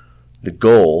body. The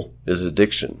goal is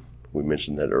addiction. We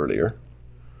mentioned that earlier.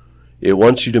 It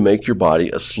wants you to make your body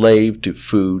a slave to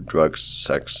food, drugs,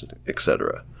 sex,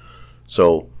 etc.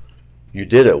 So you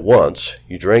did it once.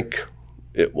 You drank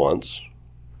it once.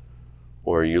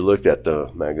 Or you looked at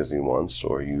the magazine once.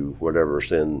 Or you, whatever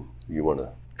sin you want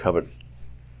to covet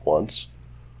once.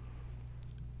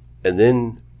 And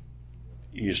then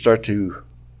you start to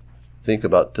think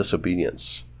about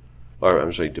disobedience, or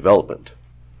I'm sorry, development.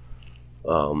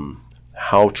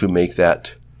 How to make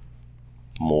that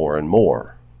more and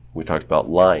more. We talked about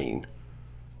lying.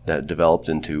 That developed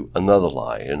into another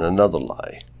lie and another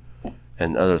lie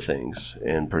and other things.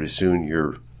 And pretty soon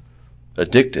you're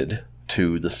addicted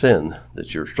to the sin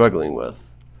that you're struggling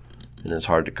with. And it's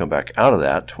hard to come back out of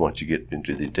that once you get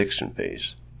into the addiction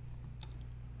phase.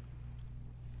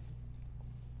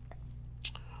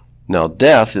 Now,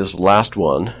 death is the last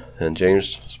one, and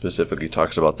James specifically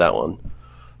talks about that one.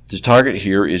 The target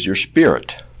here is your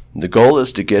spirit. The goal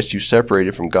is to get you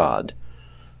separated from God.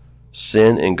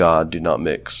 Sin and God do not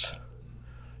mix.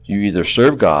 You either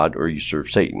serve God or you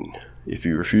serve Satan. If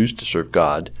you refuse to serve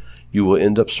God, you will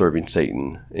end up serving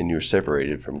Satan, and you're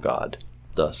separated from God.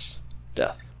 Thus,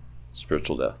 death,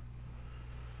 spiritual death.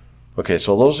 Okay,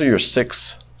 so those are your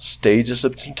 6 stages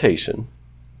of temptation.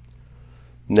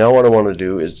 Now what I want to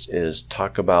do is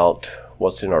talk about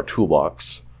what's in our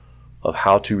toolbox of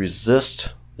how to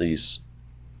resist these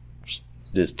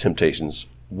temptations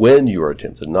when you are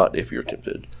tempted, not if you're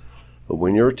tempted. But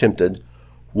when you're tempted,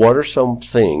 what are some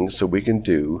things that we can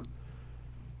do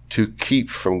to keep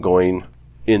from going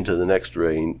into the next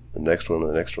drain, the next one,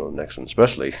 the next one, the next one,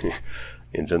 especially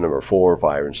into number 4,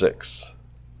 5, and 6?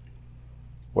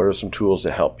 What are some tools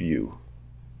to help you?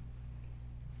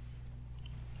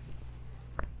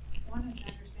 One is to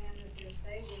understand that there's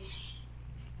stages.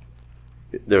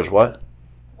 There's what?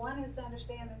 One is to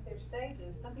understand that there's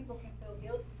stages. Some people can feel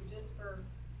guilty just for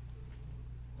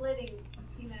splitting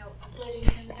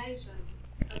temptation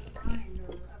of the mind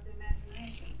or of the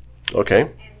imagination. Okay.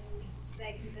 And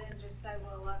they can then just say,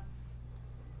 well,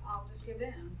 I'll just give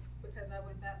in because I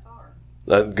went that far.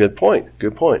 Good point.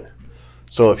 Good point.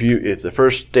 So if the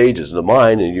first stage is the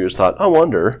mind and you just thought, I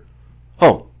wonder,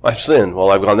 I've sinned.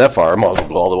 Well, I've gone that far. I might as well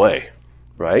go all the way,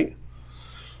 right?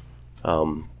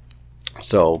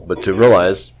 But to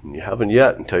realize you haven't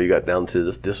yet until you got down to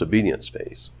this disobedience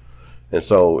phase. And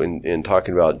so in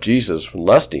talking about Jesus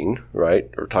lusting, right,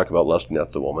 or talking about lusting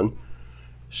at the woman,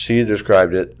 she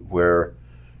described it where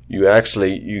you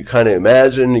kind of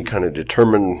imagine, you kind of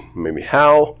determine maybe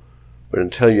how, but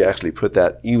until you actually put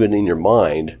that even in your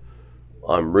mind,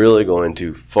 I'm really going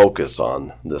to focus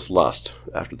on this lust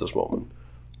after this woman,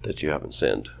 that you haven't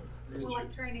sinned. Well,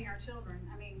 like training our children.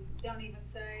 I mean, don't even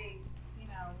say,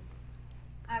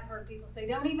 I've heard people say,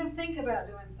 don't even think about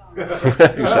doing something.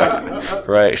 Exactly.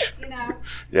 Right.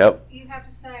 Yep. You have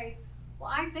to say, well,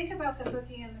 I think about the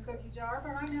cookie in the cookie jar,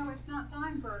 but I know it's not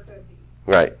time for a cookie.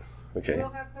 Right. Okay. We'll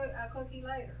have a cookie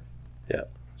later.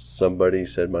 Somebody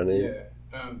said my name.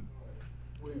 Yeah.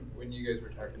 When you guys were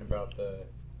talking about the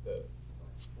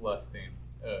lusting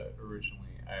originally,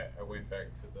 I went back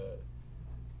to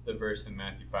the verse in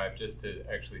Matthew 5 just to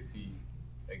actually see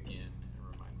again and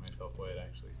remind myself what it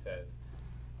actually says.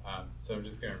 So I'm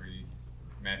just going to read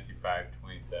Matthew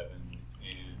 5:27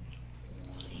 and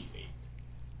 28.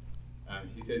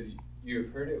 He says, "You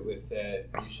have heard it was said,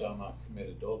 'You shall not commit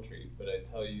adultery,' but I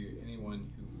tell you,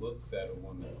 anyone who looks at a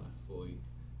woman lustfully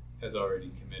has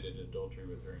already committed adultery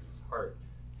with her in his heart."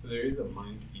 So there is a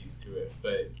mind piece to it,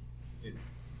 but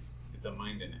it's a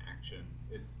mind in action.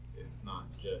 It's not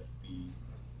just the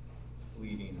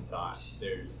fleeting thought.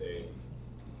 There's a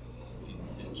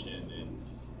intention and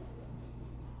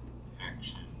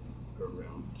action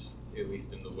around, at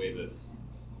least in the way that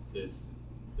this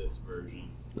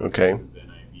version, Okay. the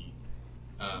NIV,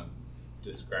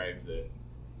 describes it.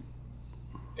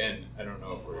 And I don't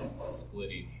know if we're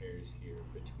splitting hairs here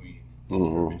between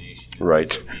determination and Right.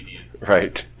 disobedience.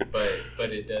 Right.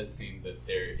 But it does seem that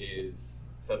there is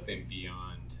something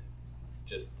beyond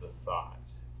just the thought.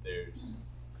 There's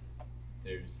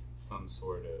some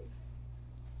sort of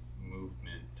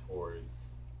movement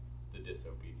towards the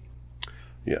disobedience.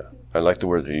 Yeah. I like the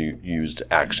word that you used,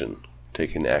 action.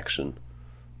 Taking action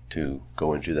to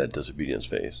go into that disobedience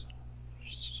phase.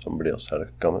 Somebody else had a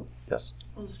comment? Yes.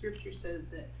 Well, the scripture says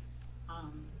that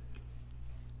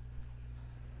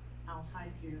I'll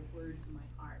hide your words in my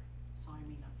heart so I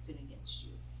may not sin against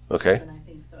you. Okay. And I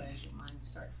think so as your mind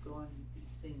starts going with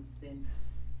these things, then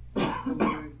the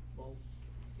Lord will,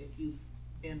 if you've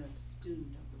been a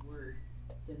student of the word,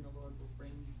 then the Lord will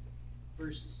bring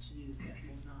verses to you that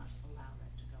will not allow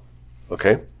that to go.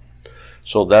 Okay.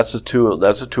 So that's a tool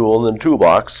in the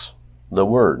toolbox, the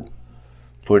word.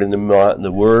 Putting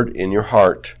the word in your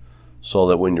heart so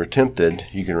that when you're tempted,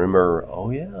 you can remember,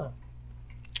 oh yeah,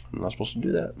 I'm not supposed to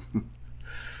do that.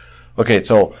 Okay,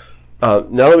 so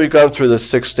now that we've gone through the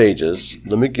 6 stages,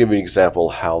 let me give you an example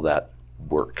how that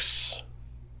works.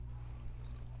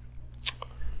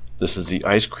 This is the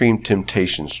ice cream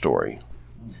temptation story.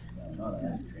 No, not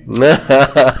ice cream.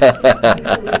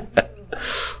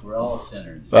 We're all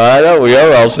sinners. I know, we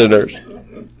are all sinners.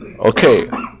 Okay,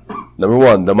 number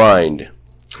 1, the mind.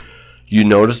 You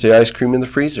notice the ice cream in the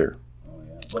freezer. Oh,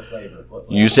 yeah. What flavor?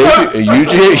 You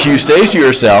say to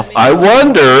yourself, I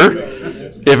wonder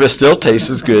if it still tastes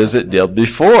as good as it did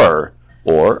before.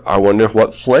 Or, I wonder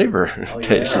what flavor it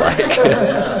tastes like.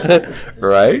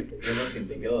 Right? You're looking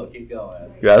to go. Keep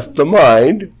going. That's the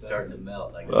mind. It's starting to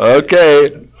melt.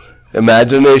 Okay.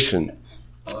 Imagination.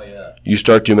 Oh, yeah. You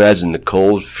start to imagine the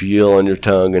cold feel on your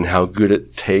tongue and how good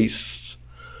it tastes.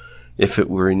 If it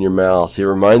were in your mouth, it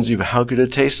reminds you of how good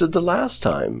it tasted the last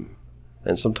time.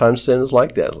 And sometimes sin is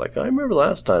like that. It's like, I remember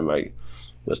last time I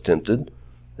was tempted.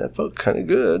 That felt kind of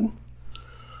good.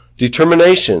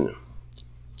 Determination.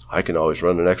 I can always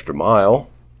run an extra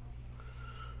mile.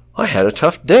 I had a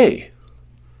tough day.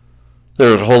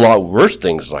 There's a whole lot worse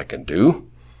things I can do.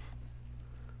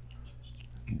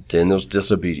 Then there's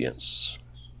disobedience.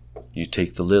 You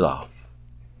take the lid off.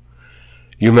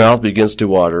 Your mouth begins to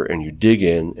water and you dig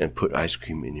in and put ice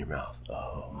cream in your mouth.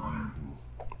 Oh.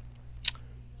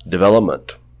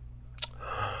 Development.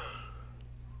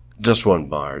 Just one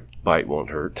bite won't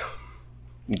hurt.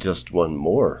 Just one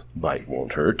more bite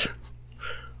won't hurt.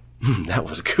 That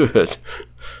was good.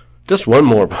 Just one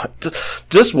more bite.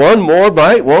 Just one more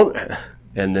bite won't.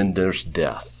 And then there's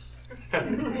death.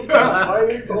 I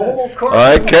ate the whole carton.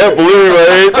 I can't believe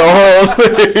I ate the whole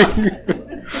thing.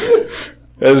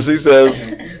 And she says,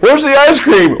 where's the ice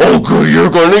cream? Oh, good, you're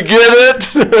going to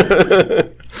get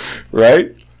it.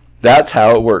 Right? That's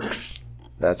how it works.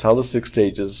 That's how the 6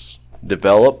 stages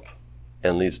develop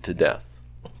and leads to death.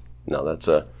 Now, that's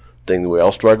a thing that we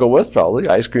all struggle with, probably,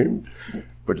 ice cream.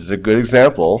 But it's a good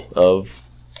example of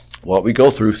what we go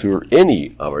through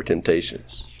any of our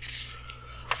temptations.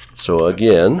 So,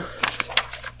 again,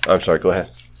 I'm sorry, go ahead.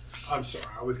 I'm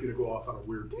sorry, I was going to go off on a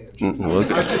weird tangent.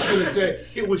 Mm-hmm. I was just going to say,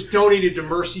 it was donated to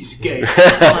Mercy's Gate.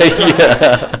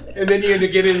 Yeah. And then you end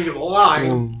up getting into the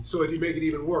line, so if you make it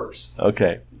even worse.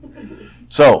 Okay.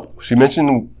 So, she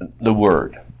mentioned the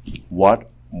word. What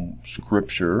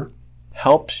scripture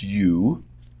helps you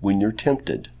when you're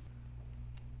tempted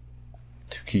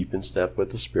to keep in step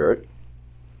with the Spirit?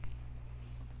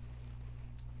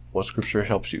 What scripture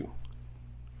helps you?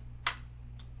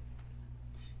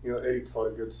 You know, Eddie taught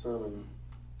a good sermon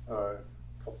a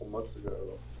couple months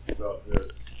ago about this.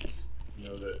 You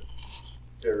know, that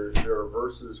there are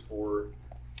verses for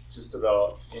just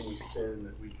about any sin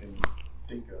that we can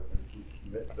think of, and if we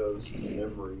commit those to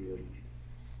memory,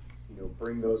 and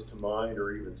bring those to mind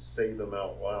or even say them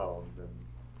out loud, then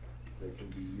they can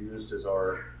be used as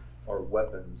our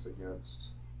weapons against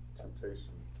temptation.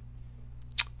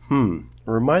 It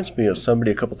reminds me of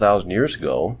somebody a couple thousand years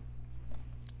ago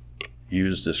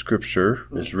used the scripture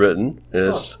is written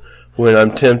is when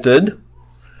I'm tempted.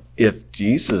 If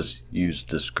Jesus used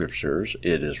the scriptures,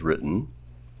 it is written,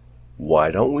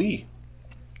 why don't we?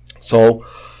 So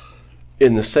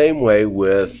in the same way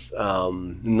with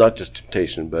not just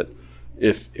temptation, but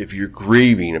if you're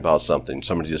grieving about something,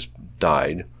 somebody just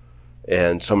died,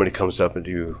 and somebody comes up and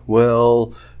you,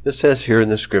 well, it says here in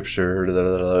the scripture,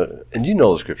 and you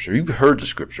know the scripture, you've heard the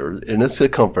scripture, and it's a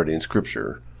comforting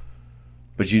scripture,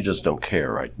 but you just don't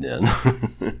care right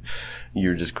then.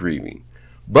 You're just grieving.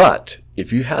 But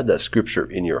if you had that scripture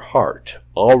in your heart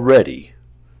already,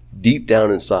 deep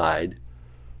down inside,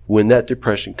 when that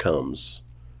depression comes,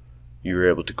 you're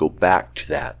able to go back to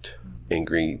that and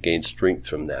gain strength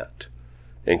from that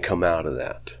and come out of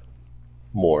that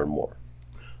more and more.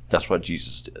 That's what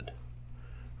Jesus did,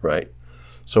 right?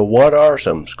 So what are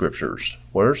some scriptures?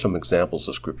 What are some examples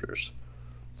of scriptures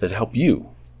that help you?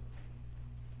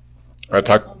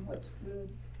 Focus on what's good.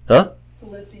 Huh?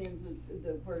 Philippians,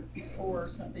 the word for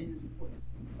something,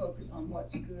 focus on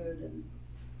what's good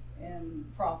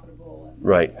and profitable and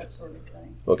right. That sort of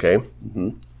thing. Okay.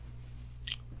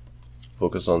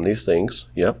 Focus on these things.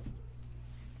 Yep.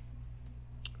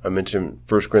 I mentioned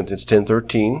 1 Corinthians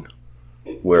 10:13,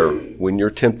 where when you're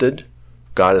tempted,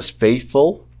 God is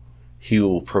faithful. He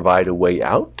will provide a way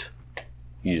out.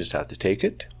 You just have to take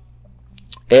it.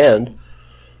 And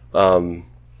when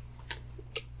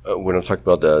I'm talking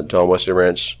about the John Wesley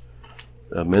Ranch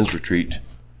men's retreat,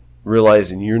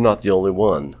 realizing you're not the only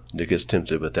one that gets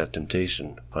tempted with that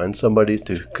temptation. Find somebody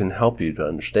who can help you to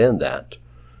understand that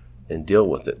and deal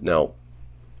with it. Now,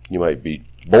 you might be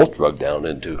both drugged down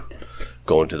into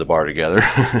going to the bar together.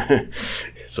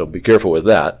 So be careful with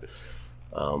that.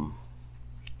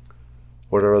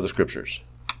 What are other scriptures?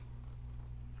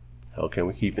 How can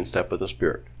we keep in step with the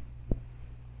Spirit?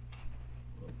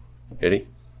 Eddie?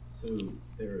 So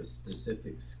there are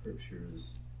specific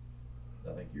scriptures,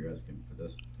 I think you're asking for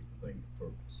this particular thing,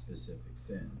 for specific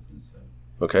sins. And so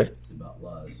Okay. it's about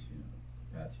lust,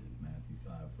 Matthew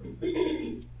 5, for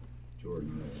example.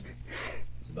 Jordan,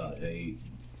 it's about hate,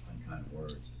 unkind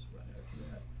words, it's right after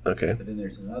that. Okay. But then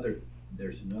there's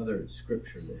another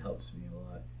scripture that helps me a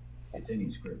lot. It's any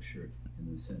scripture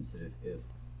in the sense that if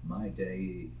my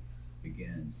day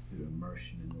begins through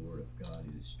immersion in the Word of God,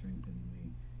 it is strengthening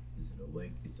me,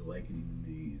 it's awakening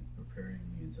me, it's preparing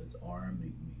me, and so it's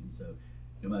arming me. And so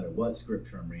no matter what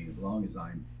scripture I'm reading, as long as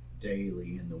I'm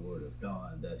daily in the Word of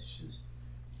God, that's just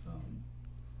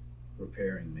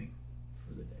preparing me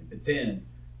for the day. But then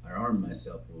I arm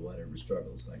myself with whatever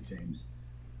struggles, like James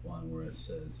 1, where it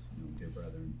says, dear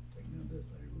brethren, take note of this,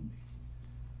 let it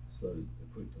be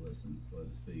quick to listen, slow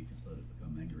to speak, and slow to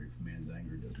become angry. For man's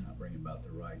anger does not bring about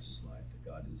the righteous life that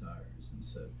God desires. And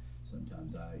so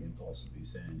sometimes I impulsively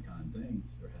say unkind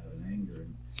things or have an anger.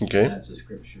 Okay. And that's a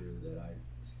scripture that I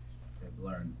have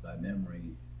learned by memory,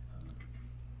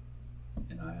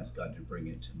 and I ask God to bring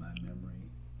it to my memory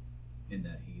in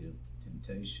that heat of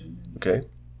temptation. And Okay.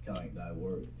 kind of like thy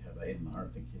word have I hid in my heart.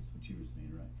 I think that's what you were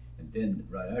saying, right? And then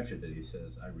right after that he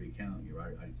says, I recount you,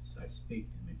 right? I speak.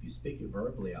 And if you speak it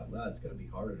verbally out loud, it's going to be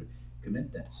harder to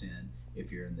commit that sin.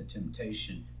 If you're in the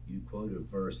temptation, you quote a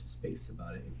verse that speaks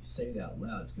about it. If you say it out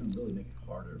loud, it's going to really make it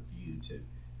harder for you to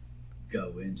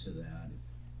go into that.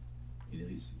 At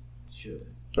least it should.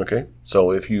 Okay.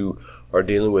 So if you are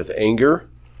dealing with anger,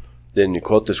 then you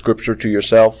quote the scripture to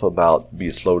yourself about be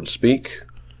slow to speak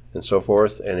and so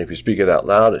forth. And if you speak it out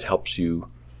loud, it helps you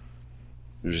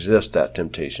resist that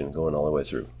temptation going all the way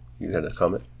through. You had a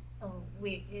comment? Oh,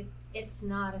 it's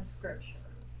not a scripture.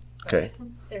 Okay.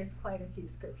 There's quite a few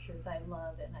scriptures I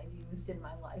love and I've used in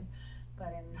my life.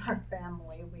 But in our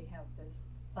family, we have this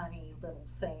funny little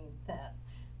saying that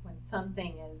when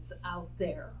something is out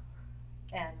there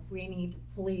and we need to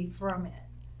flee from it,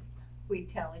 we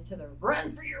tell each other,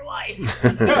 run for your life.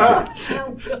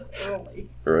 Early.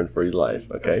 Run for your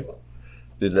life. Okay.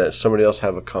 Did somebody else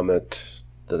have a comment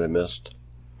that I missed?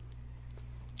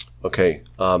 Okay.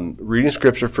 Reading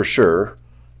scripture for sure.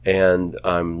 And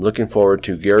I'm looking forward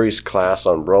to Gary's class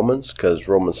on Romans, because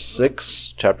Romans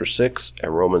 6, chapter 6,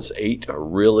 and Romans 8 are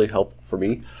really helpful for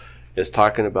me. It's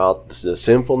talking about the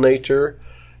sinful nature.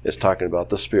 It's talking about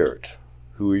the Spirit.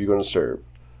 Who are you going to serve?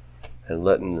 And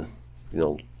letting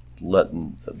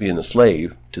being a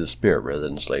slave to the Spirit rather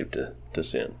than a slave to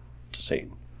sin, to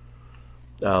Satan.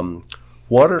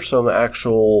 What are some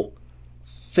actual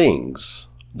things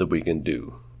that we can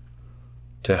do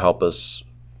to help us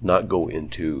not go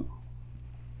into,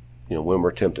 when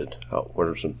we're tempted, what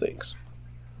are some things?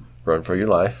 Run for your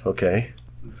life, okay.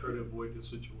 And try to avoid the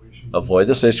situation. Avoid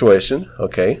the situation,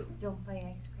 okay. Don't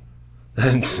buy ice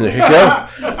cream. There you go.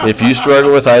 If you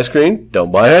struggle with ice cream,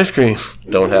 don't buy ice cream.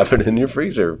 Don't have it in your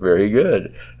freezer. Very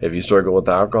good. If you struggle with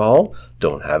alcohol,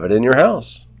 don't have it in your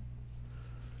house.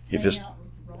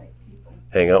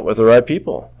 Hang out with the right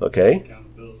people, okay.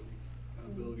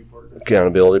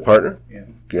 Accountability partner.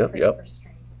 Yeah. Yep.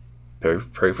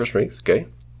 Pray for strength, okay.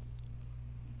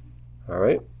 All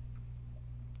right.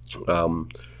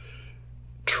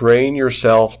 Train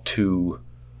yourself to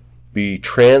be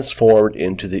transformed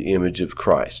into the image of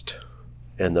Christ.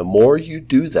 And the more you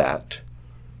do that,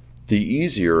 the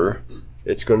easier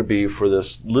it's going to be for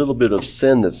this little bit of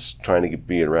sin that's trying to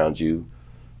be around you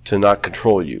to not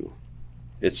control you.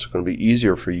 It's going to be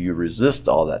easier for you to resist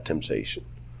all that temptation.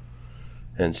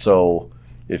 And so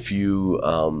if you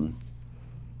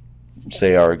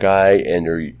say are a guy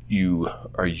and you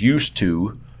are used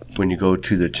to, when you go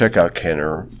to the checkout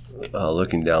counter,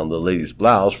 looking down the lady's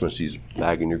blouse when she's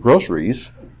bagging your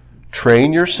groceries,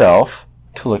 train yourself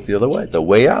to look the other way, the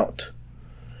way out.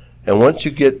 And once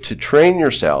you get to train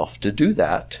yourself to do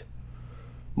that,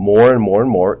 more and more and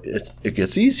more, it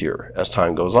gets easier as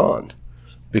time goes on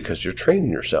because you're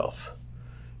training yourself.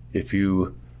 If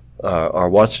you are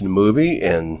watching a movie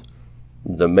and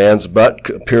the man's butt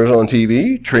appears on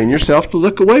TV, train yourself to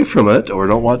look away from it or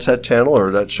don't watch that channel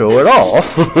or that show at all,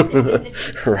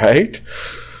 right?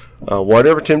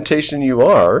 Whatever temptation you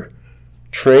are,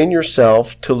 train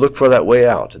yourself to look for that way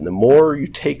out. And the more you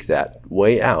take that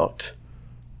way out,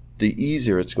 the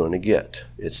easier it's going to get.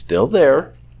 It's still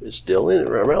there. It's still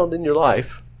around in your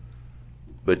life.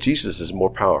 But Jesus is more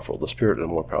powerful. The Spirit is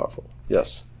more powerful.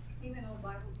 Yes? Even old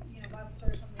Bible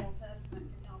stories from the Old Testament,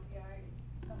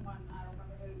 someone, I don't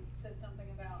remember who, said something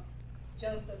about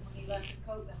Joseph when he left his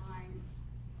coat behind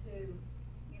to,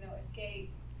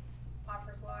 escape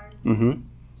Potiphar's wife. Mm-hmm.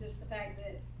 Just the fact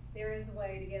that there is a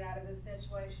way to get out of this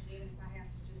situation, even if I have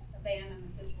to just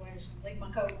abandon the situation, leave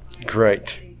my coat behind.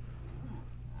 Great.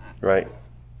 Right.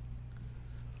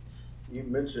 You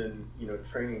mentioned,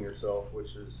 training yourself,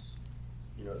 which is,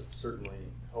 certainly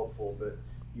helpful, but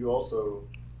you also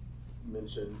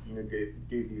mentioned,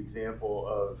 gave the example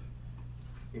of,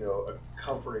 a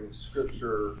comforting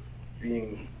scripture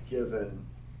being given,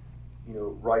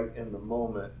 right in the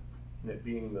moment, and it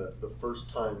being the first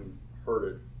time you heard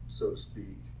it, so to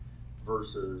speak,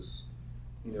 versus,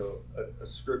 a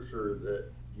scripture that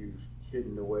you've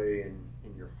hidden away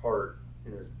in your heart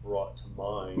and is brought to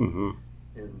mind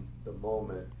in the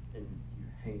moment, and you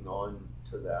hang on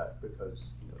to that because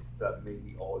that may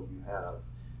be all you have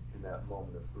in that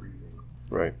moment of grieving.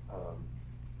 Right.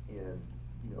 And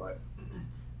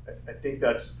I think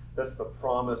that's the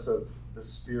promise of the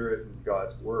Spirit and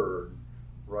God's Word,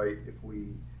 right? If we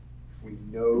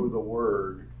know the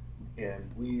Word and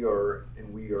we are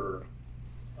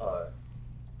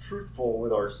truthful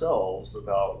with ourselves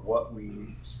about what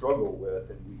we struggle with,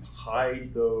 and we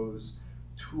hide those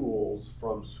tools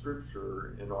from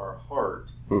Scripture in our heart,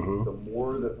 the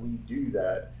more that we do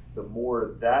that, the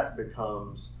more that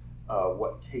becomes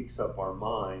what takes up our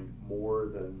mind more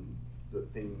than the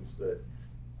things that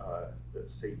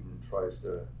Satan tries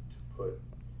to put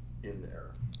in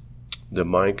there. The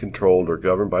mind controlled or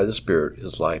governed by the Spirit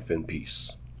is life and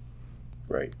peace.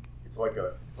 Right. It's like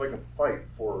a fight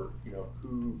for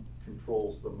who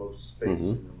controls the most space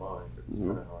in your mind. It's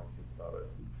kind of how I think about it.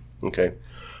 Okay.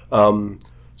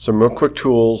 Some real quick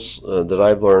tools that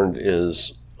I've learned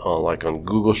is like on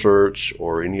Google search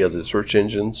or any other search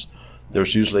engines,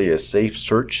 there's usually a safe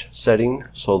search setting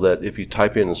so that if you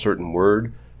type in a certain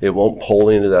word, it won't pull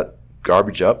into that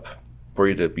garbage up for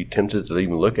you to be tempted to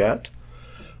even look at.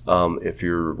 If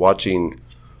you're watching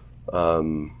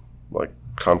like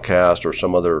Comcast or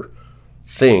some other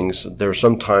things, there's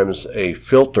sometimes a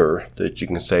filter that you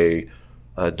can say,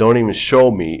 don't even show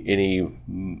me any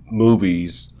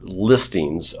movies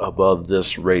listings above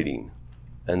this rating.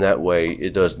 And that way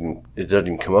it doesn't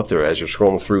even come up there as you're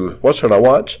scrolling through, what should I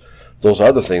watch? Those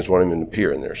other things won't even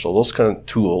appear in there. So those kind of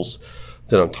tools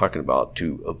that I'm talking about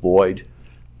to avoid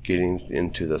getting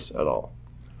into this at all.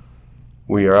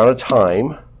 We are out of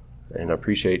time, and I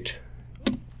appreciate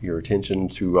your attention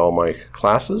to all my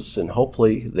classes, and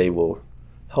hopefully they will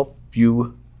help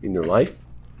you in your life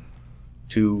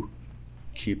to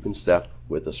keep in step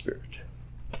with the Spirit.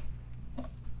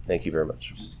 Thank you very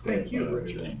much. Thank you.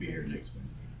 Richard won't be here next week.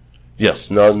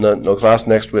 Yes, no class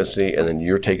next Wednesday, and then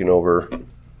you're taking over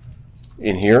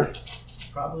in here?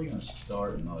 Probably going to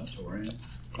start in auditorium.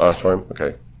 Auditorium,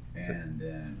 okay. And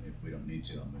then if we don't need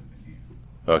to, I'll move in here.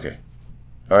 Okay.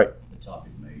 All right. The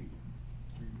topic may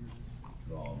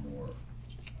draw more.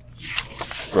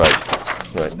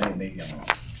 Right. Maybe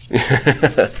I'm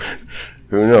wrong.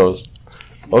 Who knows?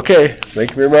 Okay. Thank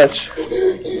you very much.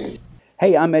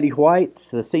 Hey, I'm Eddie White,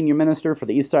 the Senior Minister for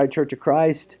the Eastside Church of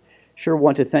Christ. Sure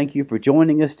want to thank you for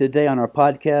joining us today on our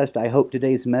podcast. I hope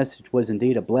today's message was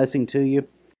indeed a blessing to you.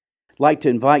 I'd like to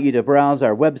invite you to browse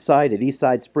our website at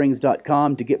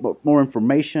eastsidesprings.com to get more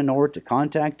information or to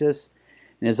contact us.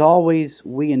 And as always,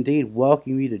 we indeed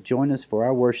welcome you to join us for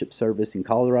our worship service in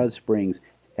Colorado Springs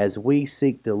as we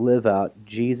seek to live out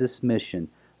Jesus' mission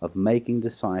of making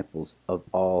disciples of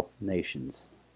all nations.